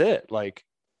 that's it. Like,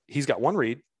 he's got one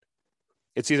read.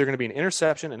 It's either going to be an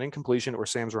interception, an incompletion, or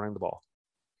Sam's running the ball.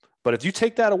 But if you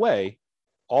take that away,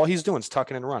 all he's doing is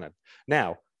tucking and running.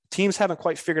 Now, teams haven't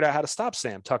quite figured out how to stop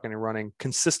Sam tucking and running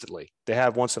consistently. They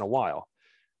have once in a while.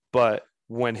 But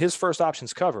when his first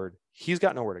option's covered, he's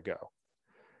got nowhere to go.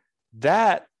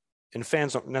 That, and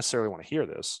fans don't necessarily want to hear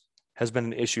this, has been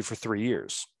an issue for 3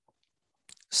 years.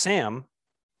 Sam,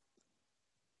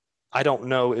 I don't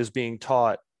know, is being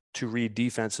taught to read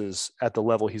defenses at the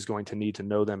level he's going to need to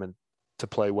know them and to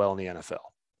play well in the NFL.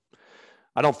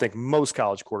 I don't think most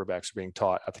college quarterbacks are being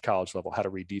taught at the college level how to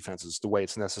read defenses the way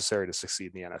it's necessary to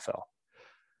succeed in the NFL.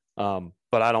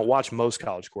 But I don't watch most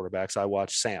college quarterbacks. I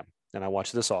watch Sam, and I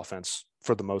watch this offense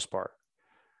for the most part.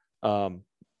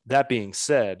 That being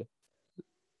said,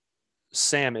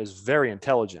 Sam is very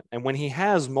intelligent. And when he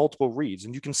has multiple reads,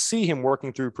 and you can see him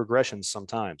working through progressions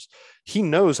sometimes, he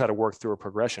knows how to work through a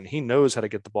progression. He knows how to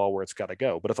get the ball where it's got to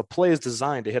go. But if a play is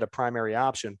designed to hit a primary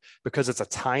option because it's a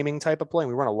timing type of play,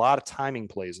 and we run a lot of timing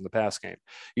plays in the pass game,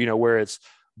 where it's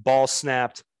ball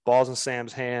snapped, balls in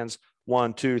Sam's hands,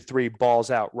 1, 2, 3, balls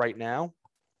out right now.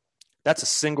 That's a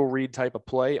single read type of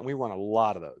play, and we run a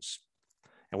lot of those.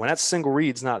 And when that single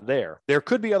read's not there, there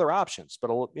could be other options,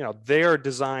 but they're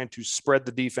designed to spread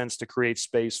the defense to create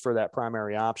space for that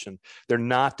primary option. They're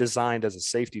not designed as a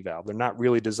safety valve. They're not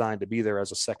really designed to be there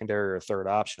as a secondary or third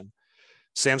option.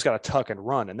 Sam's got to tuck and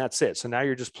run, and that's it. So now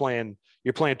you're playing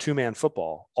two-man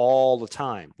football all the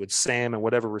time with Sam and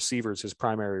whatever receiver is his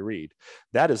primary read.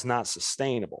 That is not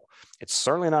sustainable. It's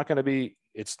certainly not going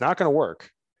to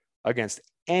work against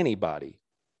anybody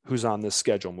who's on this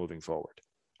schedule moving forward.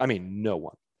 I mean, no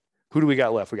one. Who do we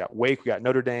got left? We got Wake, we got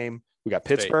Notre Dame, we got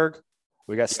Pittsburgh,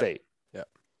 we got State.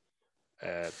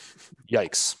 Yeah.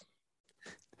 Yikes.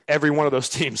 Every one of those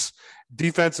teams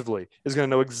defensively is going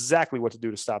to know exactly what to do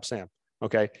to stop Sam.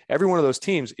 Okay. Every one of those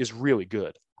teams is really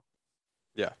good.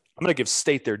 Yeah. I'm going to give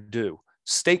State their due.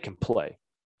 State can play.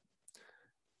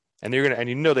 And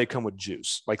they come with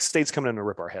juice. Like State's coming in to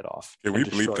rip our head off. Can we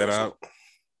bleep that out?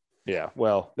 Yeah,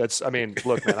 well, look, man.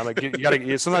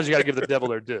 Sometimes you got to give the devil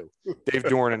their due. Dave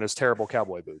Dorn and his terrible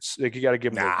cowboy boots. Like, you got to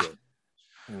give them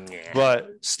their due. But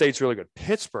State's really good.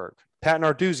 Pittsburgh, Pat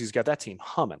Narduzzi's got that team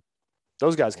humming.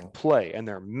 Those guys can play, and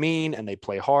they're mean, and they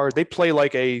play hard. They play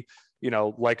like a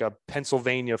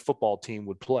Pennsylvania football team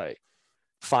would play.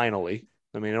 Finally,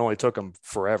 I mean, it only took them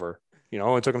forever. It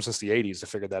only took them since the '80s to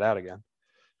figure that out again.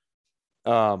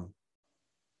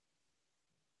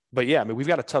 But yeah, I mean, we've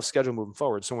got a tough schedule moving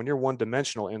forward. So when you're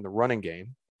one-dimensional in the running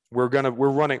game, we're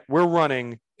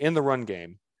running in the run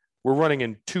game. We're running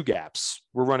in two gaps.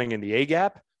 We're running in the A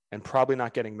gap and probably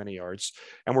not getting many yards.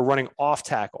 And we're running off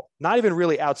tackle, not even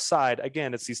really outside.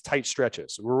 Again, it's these tight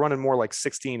stretches. We're running more like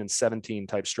 16 and 17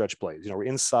 type stretch plays. We're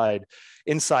inside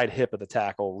hip of the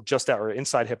tackle, just out, or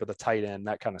inside hip of the tight end,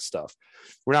 that kind of stuff.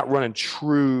 We're not running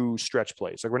true stretch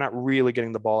plays. Like, we're not really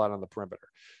getting the ball out on the perimeter.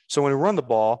 So when we run the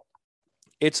ball,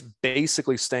 it's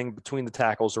basically staying between the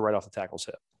tackles or right off the tackle's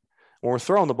hip. When we're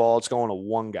throwing the ball, it's going to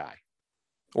one guy,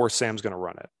 or Sam's going to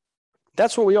run it.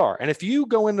 That's what we are. And if you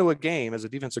go into a game as a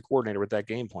defensive coordinator with that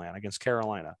game plan against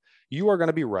Carolina, you are going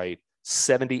to be right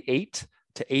 78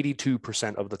 to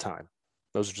 82% of the time.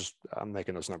 Those are just, I'm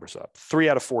making those numbers up. 3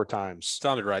 out of 4 times.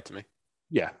 Sounded right to me.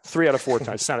 Yeah. 3 out of 4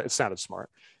 times. It sounded smart.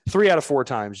 3 out of 4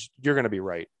 times, you're going to be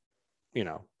right.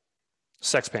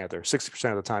 Sex Panther,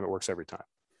 60% of the time, it works every time.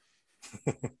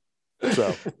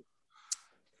 So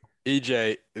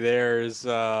EJ, there's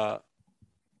a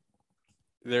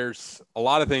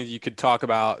lot of things you could talk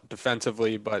about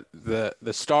defensively, but the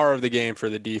star of the game for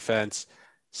the defense,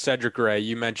 Cedric Gray,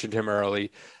 you mentioned him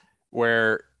early,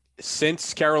 where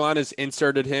since Carolina's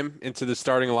inserted him into the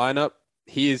starting lineup,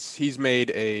 he's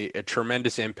made a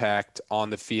tremendous impact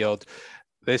on the field.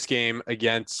 This game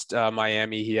against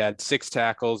Miami, he had 6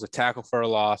 tackles, a tackle for a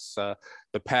loss,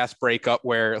 the pass breakup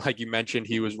where, like you mentioned,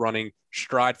 he was running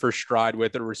stride for stride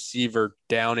with a receiver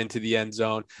down into the end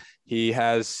zone. He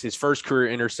has his first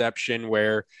career interception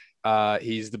where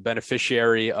he's the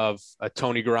beneficiary of a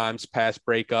Tony Grimes pass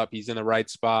breakup. He's in the right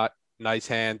spot, nice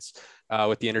hands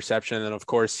with the interception. And then, of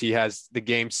course, he has the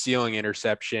game-sealing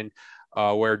interception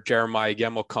where Jeremiah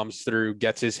Gemmel comes through,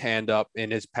 gets his hand up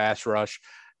in his pass rush,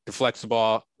 deflects the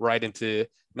ball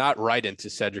not right into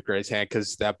Cedric Gray's hand,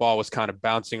 because that ball was kind of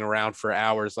bouncing around for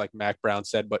hours, like Mac Brown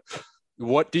said. But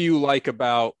what do you like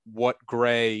about what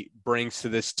Gray brings to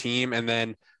this team? And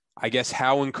then I guess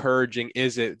how encouraging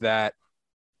is it that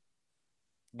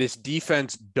this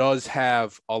defense does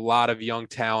have a lot of young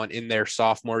talent in their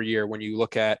sophomore year? When you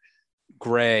look at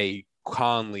Gray,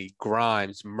 Conley,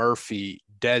 Grimes, Murphy,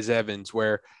 Des Evans,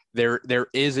 where there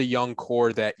is a young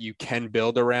core that you can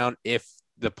build around if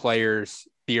the players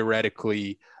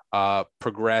theoretically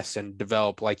progress and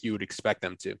develop like you would expect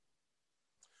them to.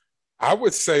 I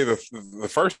would say the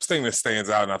first thing that stands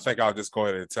out, and I think I'll just go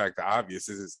ahead and attack the obvious,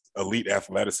 is elite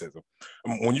athleticism.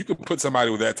 When you can put somebody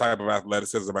with that type of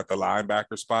athleticism at the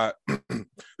linebacker spot,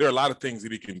 there are a lot of things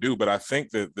that he can do. But I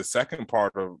think that the second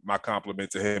part of my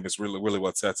compliment to him is really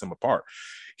what sets him apart.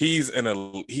 He's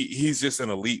just an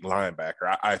elite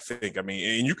linebacker, I think. I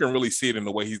mean, and you can really see it in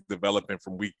the way he's developing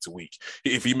from week to week.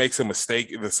 If he makes a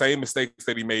mistake, the same mistakes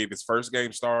that he made his first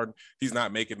game starting, he's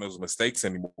not making those mistakes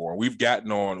anymore. We've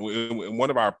gotten on one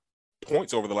of our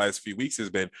points over the last few weeks has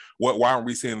been, why aren't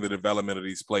we seeing the development of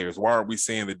these players? Why aren't we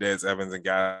seeing the Des Evans and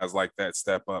guys like that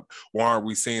step up? Why aren't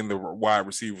we seeing the wide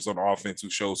receivers on offense who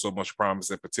show so much promise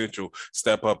and potential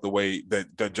step up the way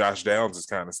that Josh Downs is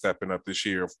kind of stepping up this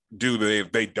year? Due to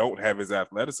they don't have his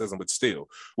athleticism, but still,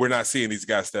 we're not seeing these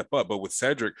guys step up. But with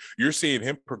Cedric, you're seeing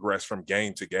him progress from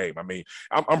game to game. I mean,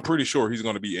 I'm pretty sure he's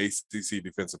going to be ACC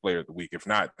Defensive Player of the Week. If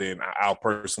not, then I'll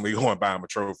personally go and buy him a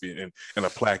trophy and a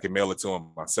plaque and mail it to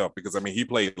him myself, because, I mean, he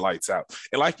played lights out.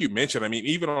 And like you mentioned, I mean,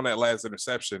 even on that last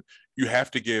interception, you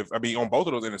have to give, I mean, on both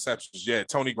of those interceptions, yeah,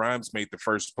 Tony Grimes made the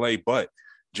first play, but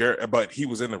he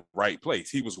was in the right place.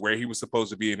 He was where he was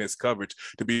supposed to be in his coverage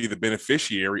to be the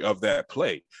beneficiary of that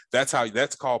play.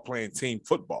 That's called playing team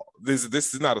football. This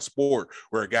is not a sport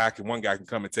where one guy can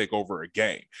come and take over a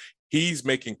game. He's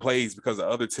making plays because the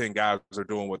other 10 guys are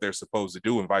doing what they're supposed to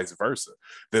do, and vice versa.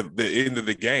 The end of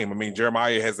the game, I mean,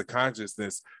 Jeremiah has the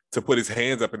consciousness to put his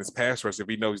hands up in his pass rush if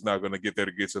he knows he's not going to get there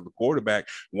to get to the quarterback.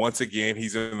 Once again,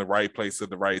 he's in the right place at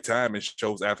the right time and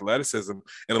shows athleticism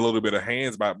and a little bit of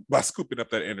hands by scooping up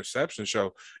that interception.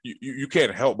 So you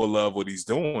can't help but love what he's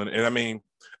doing. And I mean,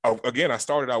 again, I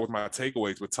started out with my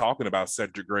takeaways with talking about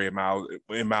Cedric Gray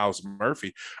and Miles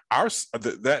Murphy.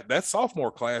 That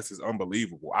sophomore class is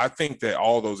unbelievable. I think that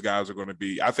all those guys are going to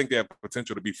be, I think they have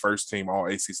potential to be first team all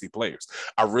ACC players.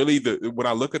 When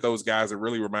I look at those guys, it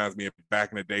really reminds me of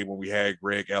back in the day when we had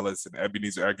Greg Ellis and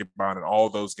Ebenezer Eggebon and all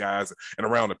those guys, and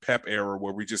around the Pep era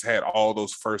where we just had all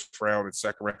those first round and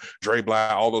second round, Dre Bly,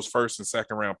 all those first and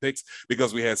second round picks,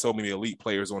 because we had so many elite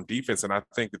players on defense. And I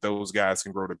think that those guys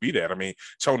can grow to be that. I mean,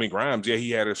 Tony Grimes, yeah,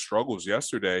 he had his struggles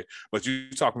yesterday, but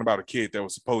you're talking about a kid that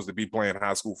was supposed to be playing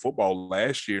high school football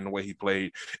last year, and the way he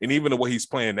played, and even the way he's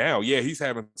playing now, yeah, he's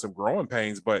having some growing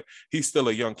pains, but he's still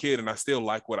a young kid, and I still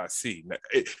like what I see.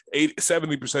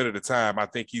 70% of the time, I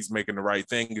think he's making the right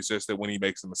thing. It's just that when he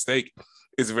makes a mistake,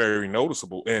 it's very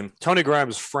noticeable. And Tony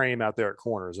Grimes' frame out there at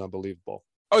corner is unbelievable.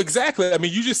 Oh, exactly. I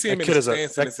mean, you just see him in his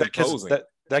stance and it's imposing.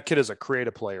 That kid is a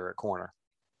creative player at corner.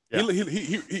 Yeah.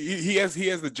 He has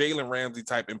the Jalen Ramsey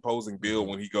type imposing build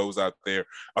when he goes out there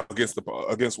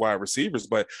against wide receivers.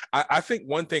 But I think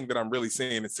one thing that I'm really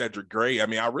seeing in Cedric Gray, I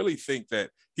mean, I really think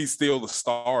that he's still the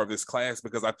star of this class,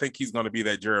 because I think he's going to be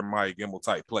that Jeremiah Gemmel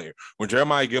type player. When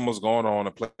Jeremiah Gemmel's going on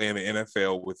to play in the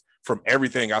NFL, from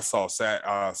everything I saw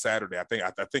Saturday, I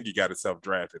think he got himself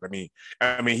drafted. I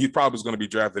mean, he probably was going to be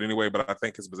drafted anyway, but I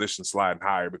think his position's sliding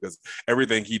higher because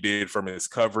everything he did, from his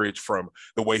coverage, from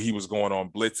the way he was going on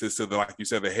blitzes to like you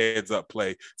said, the heads up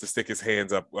play to stick his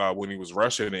hands up when he was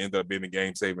rushing and end up being a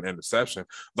game saving interception.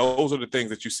 Those are the things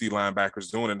that you see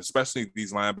linebackers doing, and especially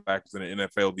these linebackers in the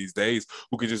NFL these days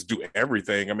who can just do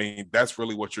everything. I mean, that's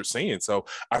really what you're seeing. So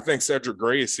I think Cedric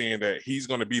Gray is seeing that he's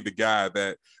going to be the guy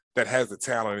that has the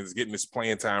talent and is getting his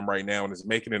playing time right now and is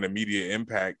making an immediate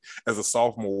impact as a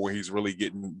sophomore, where he's really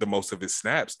getting the most of his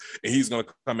snaps. And he's going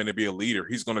to come in and be a leader.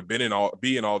 He's going to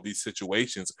be in all these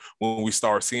situations when we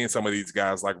start seeing some of these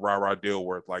guys like Ra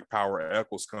Dilworth, like Power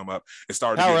Echols come up and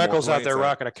start. Power Echols out there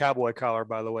rocking a cowboy collar,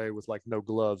 by the way, with like no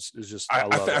gloves is just.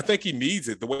 I think he needs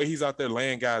it. The way he's out there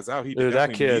laying guys out, he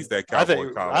definitely needs that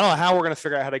cowboy collar. I don't know how we're going to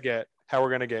figure out how we're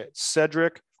going to get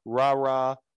Cedric,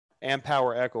 Ra, and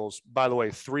Power Echols. By the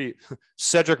way, 3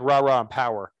 Cedric, Ra, and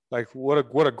Power. Like what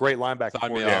a great linebacker.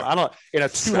 I don't in a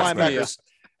 2 linebackers.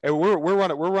 And we're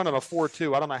running a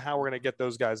 4-2. I don't know how we're going to get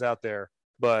those guys out there,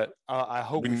 but I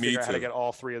hope we figure out how to get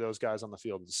all 3 of those guys on the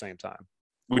field at the same time.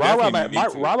 Ra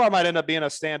might end up being a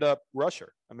stand-up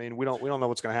rusher. I mean, we don't know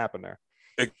what's going to happen there.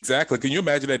 Exactly. Can you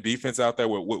imagine that defense out there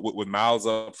with Miles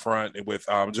up front and with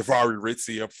Jafari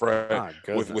Ritzie up front,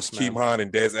 with Keem Hunt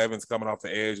and Des Evans coming off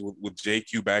the edge, with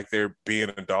JQ back there being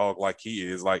a dog like he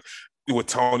is, like with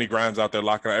Tony Grimes out there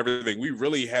locking out everything. We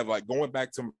really have, like, going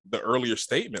back to the earlier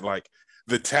statement, like,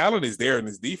 the talent is there in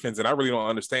this defense, and I really don't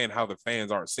understand how the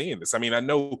fans aren't seeing this. I mean, I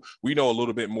know we know a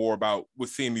little bit more about with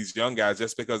seeing these young guys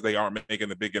just because they aren't making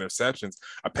the big interceptions.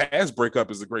 A pass breakup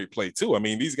is a great play too. I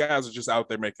mean, these guys are just out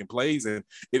there making plays, and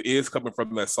it is coming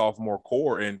from that sophomore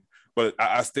core. But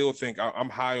I still think I'm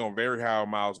very high on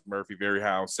Miles Murphy, very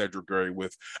high on Cedric Gray.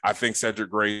 I think Cedric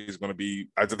Gray is going to be,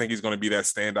 I think he's going to be that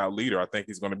standout leader. I think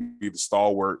he's going to be the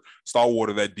stalwart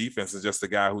of that defense, is just the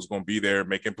guy who's going to be there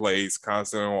making plays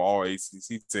constantly on all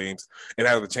ACC teams and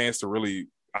have a chance to really,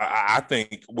 I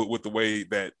think with the way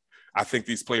that I think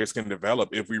these players can develop,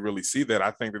 if we really see that,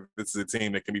 I think that this is a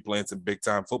team that can be playing some big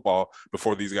time football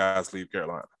before these guys leave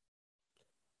Carolina.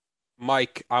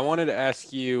 Mike, I wanted to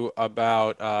ask you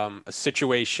about a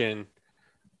situation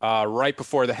right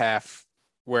before the half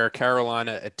where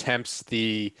Carolina attempts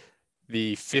the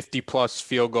the 50-plus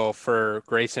field goal for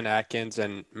Grayson Atkins,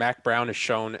 and Mac Brown has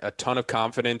shown a ton of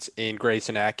confidence in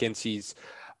Grayson Atkins. He's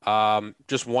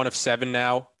just 1 of 7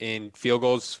 now in field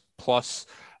goals plus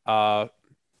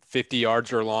 50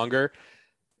 yards or longer.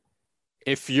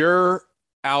 If you're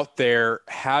out there,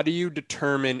 how do you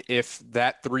determine if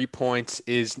that 3 points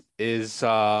is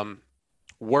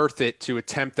worth it to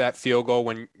attempt that field goal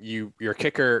when your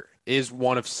kicker is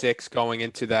 1 of 6 going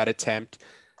into that attempt,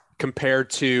 compared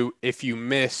to if you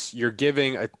miss, you're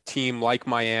giving a team like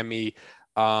Miami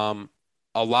a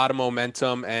lot of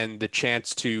momentum and the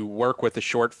chance to work with a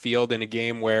short field in a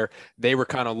game where they were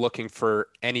kind of looking for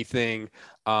anything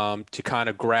to kind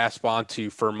of grasp onto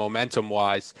for momentum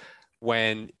wise,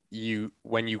 when you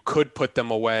could put them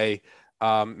away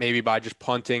maybe by just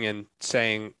punting and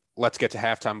saying, let's get to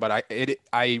halftime. But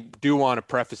I do want to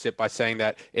preface it by saying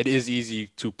that it is easy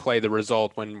to play the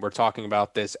result when we're talking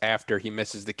about this after he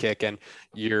misses the kick and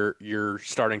you're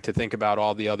starting to think about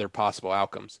all the other possible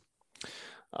outcomes.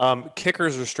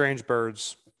 Kickers are strange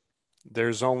birds.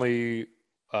 There's only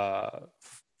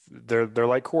they're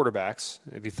like quarterbacks.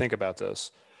 If you think about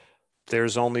this,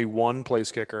 there's only one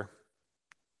place kicker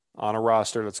on a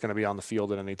roster that's going to be on the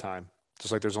field at any time.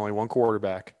 Just like there's only one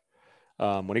quarterback.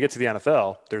 When you get to the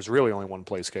NFL, there's really only one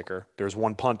place kicker. There's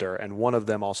one punter, and one of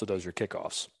them also does your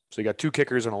kickoffs. So you got 2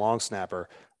 kickers and a long snapper.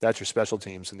 That's your special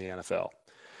teams in the NFL.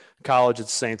 College, it's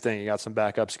the same thing. You got some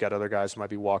backups. You got other guys who might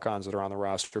be walk-ons that are on the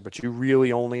roster, but you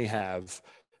really only have,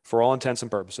 for all intents and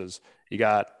purposes, you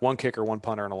got 1 kicker, 1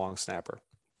 punter, and a long snapper.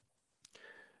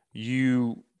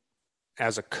 You,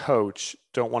 as a coach,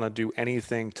 don't want to do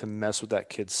anything to mess with that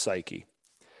kid's psyche.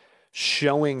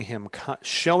 Showing him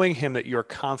that you're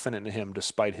confident in him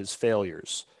despite his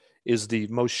failures is the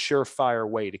most surefire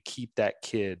way to keep that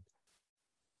kid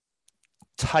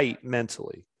tight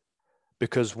mentally.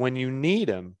 Because when you need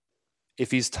him,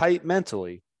 if he's tight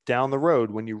mentally down the road,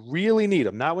 when you really need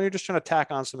him, not when you're just trying to tack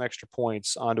on some extra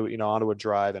points onto a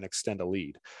drive and extend a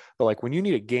lead, but like when you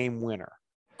need a game winner,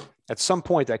 at some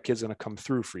point that kid's going to come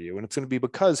through for you. And it's going to be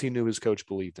because he knew his coach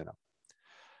believed in him.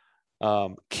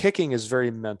 Kicking is very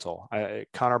mental.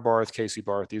 Connor Barth, Casey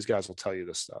Barth, these guys will tell you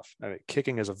this stuff.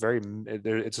 Kicking is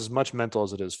it's as much mental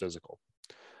as it is physical.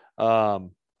 I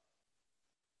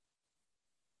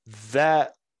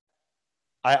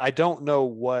don't know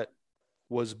what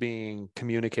was being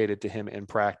communicated to him in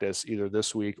practice, either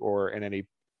this week or in any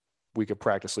week of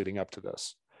practice leading up to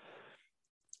this.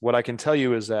 What I can tell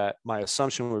you is that my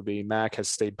assumption would be Mac has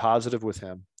stayed positive with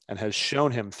him and has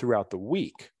shown him throughout the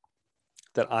week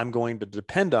that I'm going to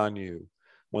depend on you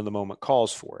when the moment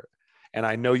calls for it. And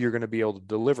I know you're going to be able to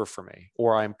deliver for me,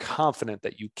 or I'm confident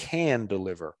that you can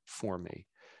deliver for me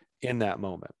in that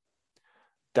moment.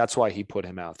 That's why he put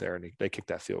him out there and they kicked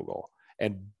that field goal.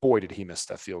 And boy, did he miss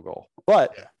that field goal.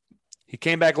 But he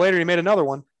came back later. He made another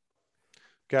one.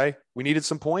 Okay. We needed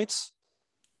some points.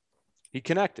 He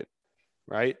connected,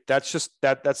 right? That's just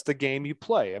that's the game you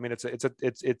play. I mean,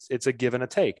 it's a give and a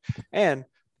take. And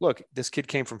look, this kid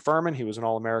came from Furman. He was an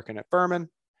All-American at Furman,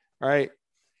 right?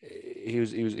 He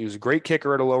was a great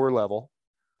kicker at a lower level.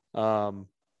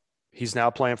 He's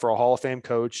now playing for a Hall of Fame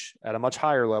coach at a much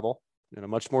higher level in a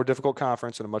much more difficult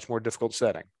conference in a much more difficult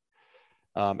setting.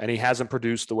 And he hasn't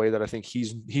produced the way that I think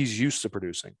he's used to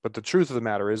producing. But the truth of the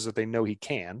matter is that they know he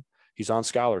can. He's on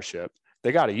scholarship.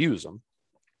 They got to use him.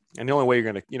 And the only way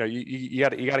you're going to, you got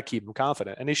to keep him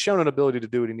confident. And he's shown an ability to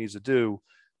do what he needs to do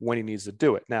when he needs to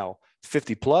do it. Now,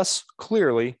 50 plus,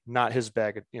 clearly not his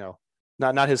bag,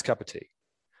 not his cup of tea.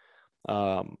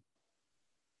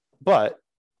 But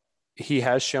he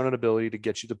has shown an ability to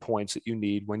get you the points that you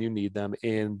need when you need them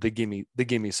in the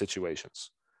gimme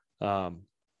situations.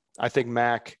 I think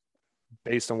Mac,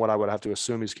 based on what I would have to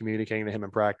assume he's communicating to him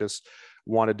in practice,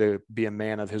 wanted to be a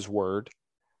man of his word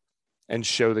and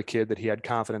show the kid that he had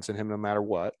confidence in him no matter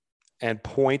what. And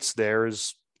points there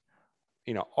is,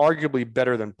 arguably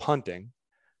better than punting.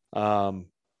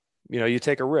 You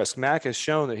take a risk. Mac has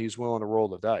shown that he's willing to roll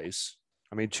the dice.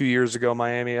 I mean, 2 years ago,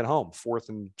 Miami at home, 4th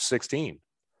and 16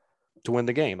 to win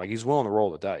the game. Like, he's willing to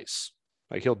roll the dice.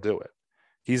 Like, he'll do it.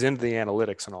 He's into the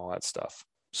analytics and all that stuff.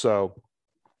 So,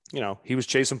 he was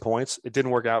chasing points. It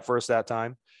didn't work out for us that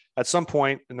time. At some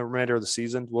point in the remainder of the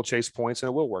season, we'll chase points and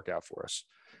it will work out for us.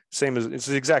 It's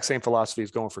the exact same philosophy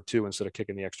as going for 2 instead of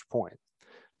kicking the extra point.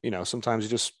 Sometimes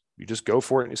you just go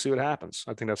for it and you see what happens.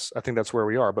 I think that's where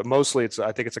we are. But mostly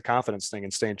I think it's a confidence thing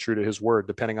and staying true to his word,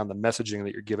 depending on the messaging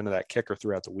that you're giving to that kicker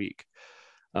throughout the week.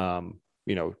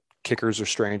 Kickers are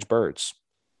strange birds.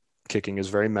 Kicking is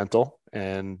very mental,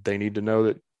 and they need to know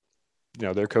that,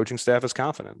 their coaching staff is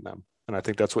confident in them. And I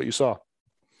think that's what you saw.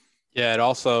 Yeah, it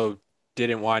also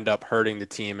didn't wind up hurting the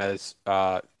team as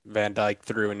Van Dyke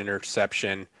threw an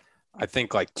interception, I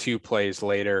think like 2 plays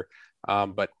later.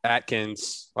 But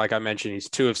Atkins, like I mentioned, he's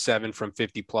 2 of 7 from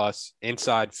 50 plus,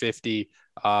 inside 50,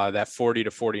 that 40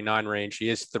 to 49 range. He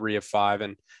is 3 of 5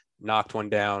 and knocked one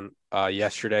down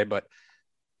yesterday. But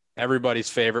everybody's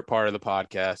favorite part of the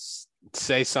podcast,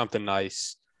 say something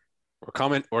nice.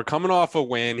 We're coming off a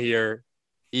win here.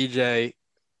 EJ,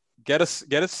 get us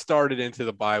started into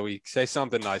the bye week. Say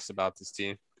something nice about this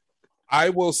team. I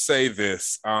will say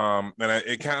this,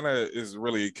 it kind of is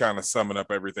really kind of summing up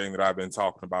everything that I've been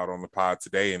talking about on the pod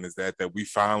today, and is that we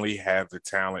finally have the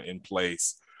talent in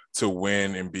place to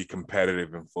win and be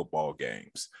competitive in football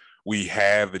games. We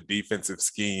have the defensive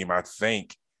scheme. I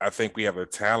think we have the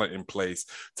talent in place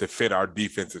to fit our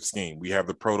defensive scheme. We have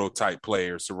the prototype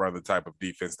players to run the type of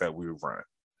defense that we run.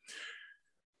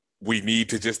 We need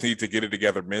to get it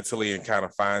together mentally and kind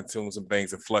of fine tune some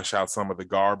things and flush out some of the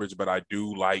garbage. But I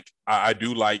do like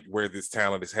where this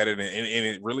talent is headed, and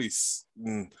it really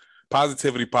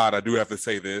positivity pod. I do have to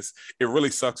say this: it really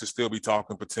sucks to still be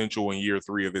talking potential in year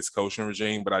 3 of this coaching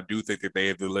regime. But I do think that they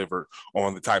have delivered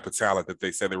on the type of talent that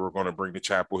they said they were going to bring to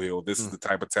Chapel Hill. This is the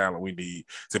type of talent we need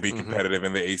to be competitive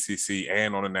in the ACC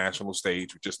and on a national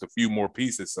stage with just a few more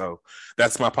pieces. So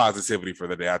that's my positivity for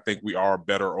the day. I think we are a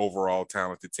better overall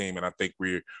talented team, and I think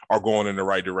we are going in the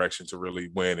right direction to really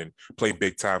win and play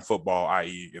big time football,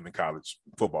 i.e. in the college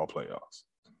football playoffs.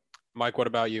 Mike, what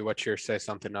about you? What's your say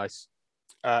something nice?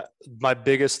 My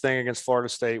biggest thing against Florida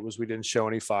State was we didn't show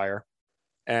any fire.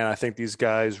 And I think these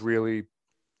guys really,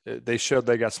 they showed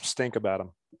they got some stink about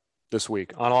them this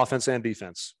week on offense and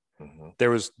defense. They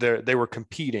were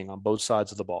competing on both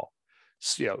sides of the ball.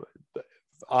 So,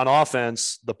 on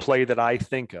offense, the play that I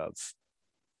think of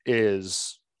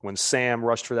is when Sam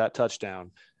rushed for that touchdown,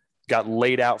 got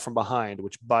laid out from behind,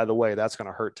 which, by the way, that's going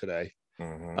to hurt today.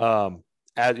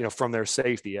 From their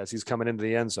safety as he's coming into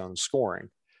the end zone scoring.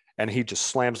 And he just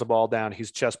slams the ball down.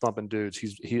 He's chest bumping dudes.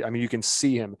 You can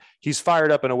see him. He's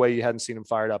fired up in a way you hadn't seen him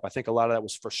fired up. I think a lot of that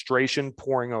was frustration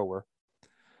pouring over.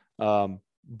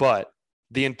 But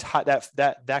the entire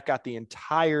that got the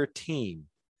entire team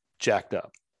jacked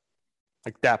up,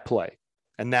 like that play,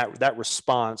 and that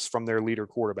response from their leader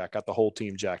quarterback got the whole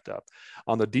team jacked up.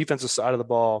 On the defensive side of the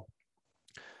ball,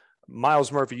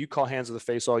 Miles Murphy, you call hands of the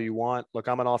face all you want. Look,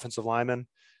 I'm an offensive lineman.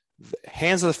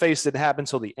 Hands of the face didn't happen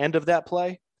until the end of that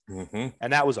play.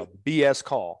 And that was a BS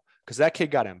call because that kid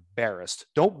got embarrassed.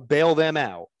 Don't bail them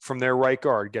out from their right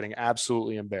guard getting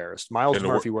absolutely embarrassed. Miles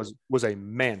Murphy was a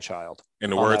man-child. In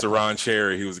the words of Ron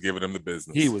Cherry, he was giving him the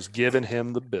business. He was giving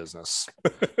him the business.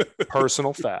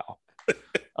 Personal foul.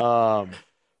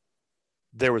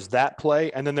 There was that play.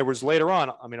 And then there was later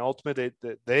on, ultimately,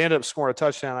 they ended up scoring a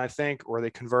touchdown, I think, or they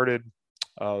converted.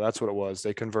 Oh, that's what it was.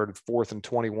 They converted 4th and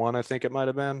 21, I think it might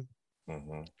have been.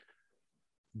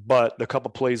 But the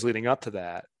couple plays leading up to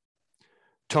that,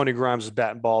 Tony Grimes was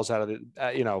batting balls out of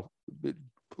the,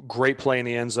 great play in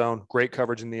the end zone, great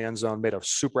coverage in the end zone, made a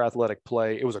super athletic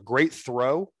play. It was a great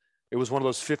throw. It was one of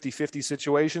those 50-50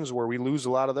 situations where we lose a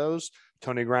lot of those.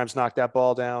 Tony Grimes knocked that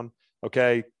ball down.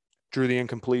 Okay. Drew the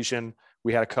incompletion.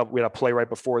 We had a play right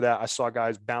before that. I saw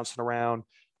guys bouncing around,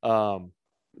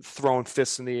 throwing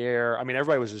fists in the air.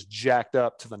 Everybody was just jacked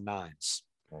up to the nines.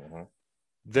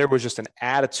 There was just an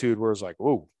attitude where it was like,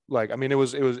 "Ooh!" It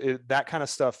was that kind of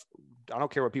stuff. I don't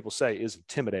care what people say, is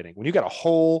intimidating. When you got a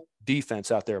whole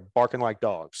defense out there barking like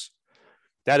dogs,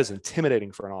 that is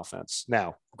intimidating for an offense.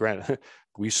 Now, granted,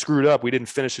 we screwed up. We didn't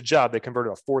finish the job. They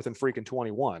converted a 4th and freaking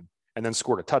 21 and then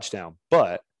scored a touchdown.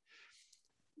 But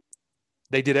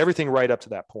they did everything right up to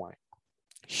that point.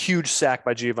 Huge sack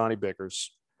by Giovanni Bickers.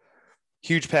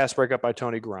 Huge pass breakup by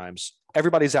Tony Grimes.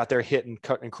 Everybody's out there hitting,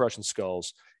 cutting, and crushing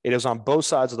skulls. It is on both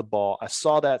sides of the ball. I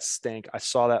saw that stink. I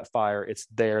saw that fire. It's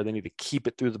there. They need to keep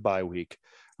it through the bye week,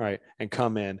 right, and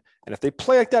come in. And if they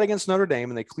play like that against Notre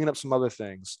Dame and they clean up some other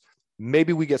things,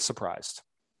 maybe we get surprised.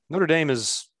 Notre Dame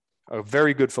is a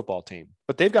very good football team,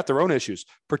 but they've got their own issues,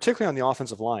 particularly on the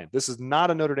offensive line. This is not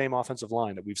a Notre Dame offensive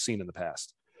line that we've seen in the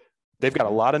past. They've got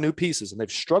a lot of new pieces, and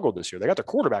they've struggled this year. They got their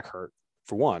quarterback hurt,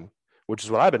 for one, which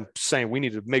is what I've been saying we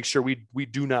need to make sure we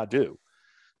do not do.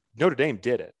 Notre Dame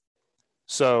did it.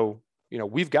 So,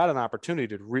 we've got an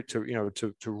opportunity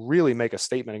to really make a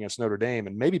statement against Notre Dame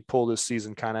and maybe pull this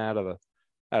season kind of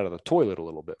out of the toilet a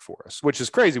little bit for us, which is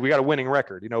crazy. We got a winning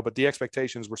record, but the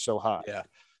expectations were so high.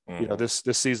 Yeah. This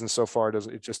season so far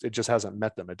it just hasn't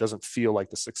met them. It doesn't feel like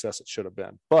the success it should have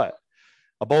been. But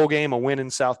a bowl game, a win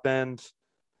in South Bend,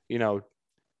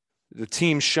 the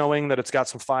team showing that it's got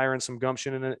some fire and some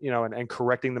gumption in it, and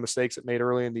correcting the mistakes it made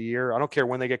early in the year. I don't care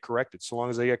when they get corrected. So long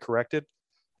as they get corrected,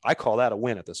 I call that a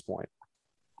win at this point.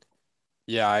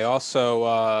 Yeah, I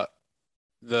also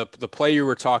the play you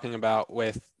were talking about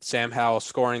with Sam Howell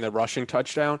scoring the rushing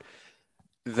touchdown,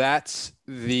 that's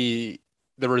the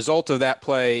result of that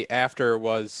play after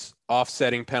was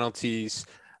offsetting penalties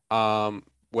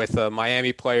with a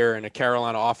Miami player and a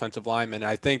Carolina offensive lineman.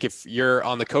 I think if you're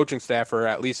on the coaching staff, or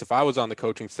at least if I was on the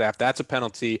coaching staff, that's a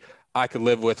penalty I could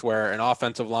live with, where an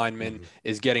offensive lineman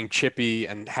is getting chippy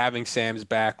and having Sam's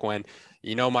back when,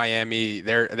 Miami,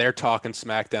 they're talking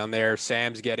smack down there.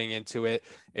 Sam's getting into it.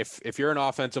 If you're an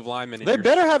offensive lineman, they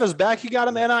better have his back. He got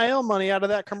him NIL money out of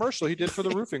that commercial he did for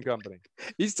the roofing company.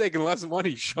 He's taking less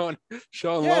money, showing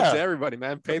love to everybody,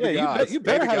 man. Pay the guys. You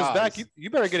better have his back.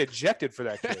 You better get ejected for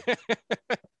that kid.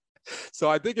 So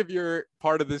I think if you're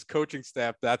part of this coaching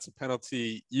staff, that's a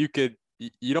penalty. You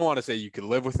don't want to say you could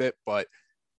live with it, but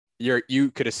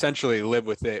you could essentially live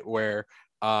with it, where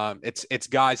it's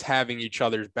guys having each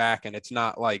other's back, and it's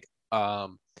not like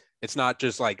it's not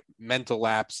just like mental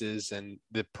lapses and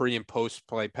the pre and post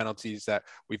play penalties that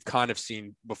we've kind of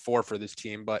seen before for this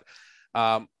team. But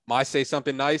I say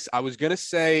something nice. I was gonna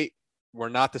say we're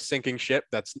not the sinking ship.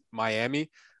 That's Miami,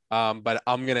 but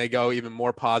I'm gonna go even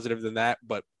more positive than that.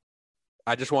 But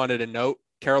I just wanted to note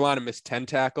Carolina missed 10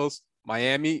 tackles.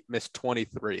 Miami missed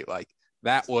 23. Like,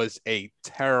 that was a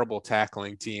terrible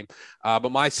tackling team.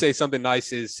 But my say something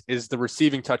nice is the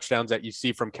receiving touchdowns that you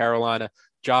see from Carolina.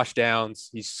 Josh Downs,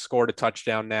 he's scored a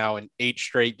touchdown now in 8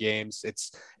 straight games.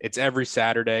 It's every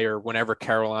Saturday or whenever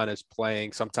Carolina is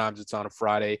playing. Sometimes it's on a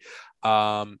Friday.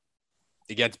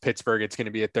 Against Pittsburgh, it's going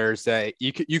to be a Thursday.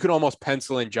 You could almost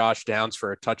pencil in Josh Downs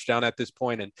for a touchdown at this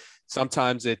point. And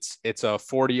sometimes it's a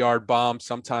 40-yard bomb.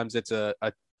 Sometimes it's a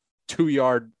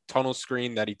 2-yard tunnel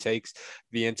screen that he takes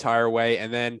the entire way.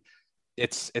 And then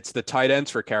it's the tight ends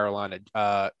for Carolina.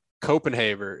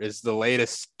 Copenhaver is the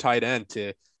latest tight end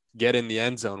to get in the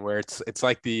end zone, where it's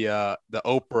like the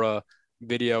Oprah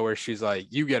video where she's like,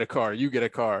 you get a car.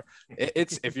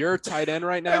 It's if you're a tight end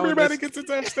right now, everybody gets a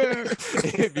touchdown.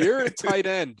 If you're a tight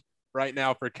end right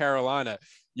now for Carolina,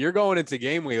 you're going into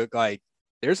game week like,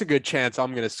 there's a good chance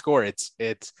I'm going to score. It's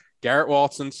Garrett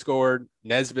Walton scored,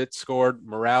 Nesbitt scored,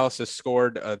 Morales has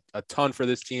scored a ton for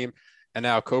this team, and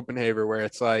now Copenhaver, where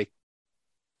it's like,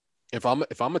 if I'm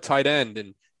a tight end,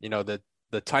 and the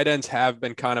tight ends have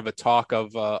been kind of a talk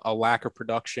of a lack of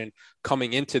production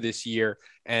coming into this year,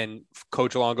 and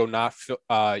Coach Longo not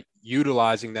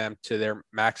utilizing them to their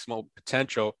maximal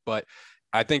potential. But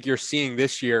I think you're seeing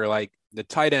this year, like, the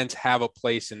tight ends have a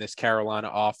place in this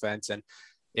Carolina offense. And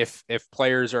if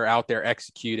players are out there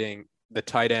executing, the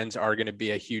tight ends are going to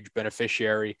be a huge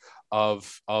beneficiary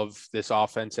of this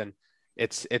offense. And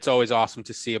it's always awesome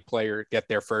to see a player get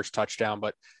their first touchdown.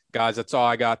 But guys, that's all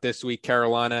I got this week.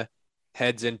 Carolina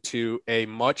heads into a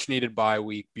much needed bye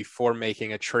week before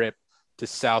making a trip to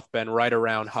South Bend right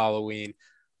around Halloween.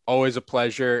 Always a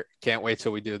pleasure. Can't wait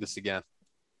till we do this again.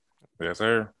 Yes,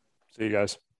 sir. See you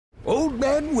guys. Old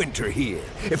Man Winter here.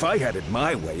 If I had it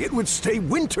my way, it would stay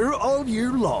winter all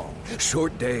year long.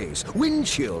 Short days, wind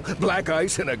chill, black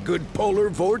ice, and a good polar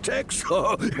vortex.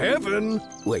 Oh, heaven.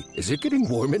 Wait, is it getting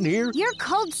warm in here? Your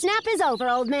cold snap is over,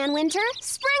 Old Man Winter.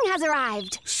 Spring has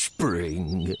arrived.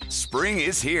 Spring. Spring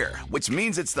is here, which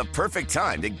means it's the perfect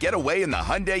time to get away in the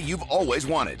Hyundai you've always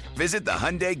wanted. Visit the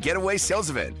Hyundai Getaway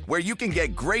Sales Event, where you can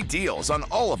get great deals on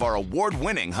all of our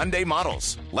award-winning Hyundai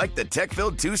models, like the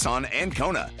tech-filled Tucson and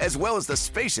Kona, as well as the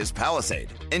spacious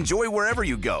Palisade. Enjoy wherever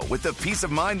you go with the peace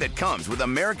of mind that comes with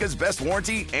America's best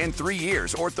warranty and 3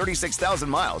 years or 36,000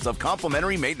 miles of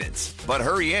complimentary maintenance. But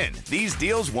hurry in, these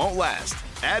deals won't last.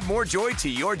 Add more joy to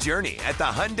your journey at the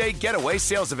Hyundai Getaway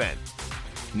Sales Event.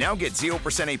 Now get 0%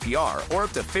 APR or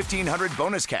up to $1,500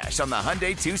 bonus cash on the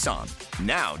Hyundai Tucson.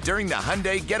 Now, during the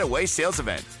Hyundai Getaway Sales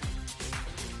Event.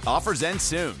 Offers end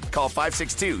soon. Call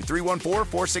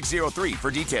 562-314-4603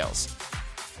 for details.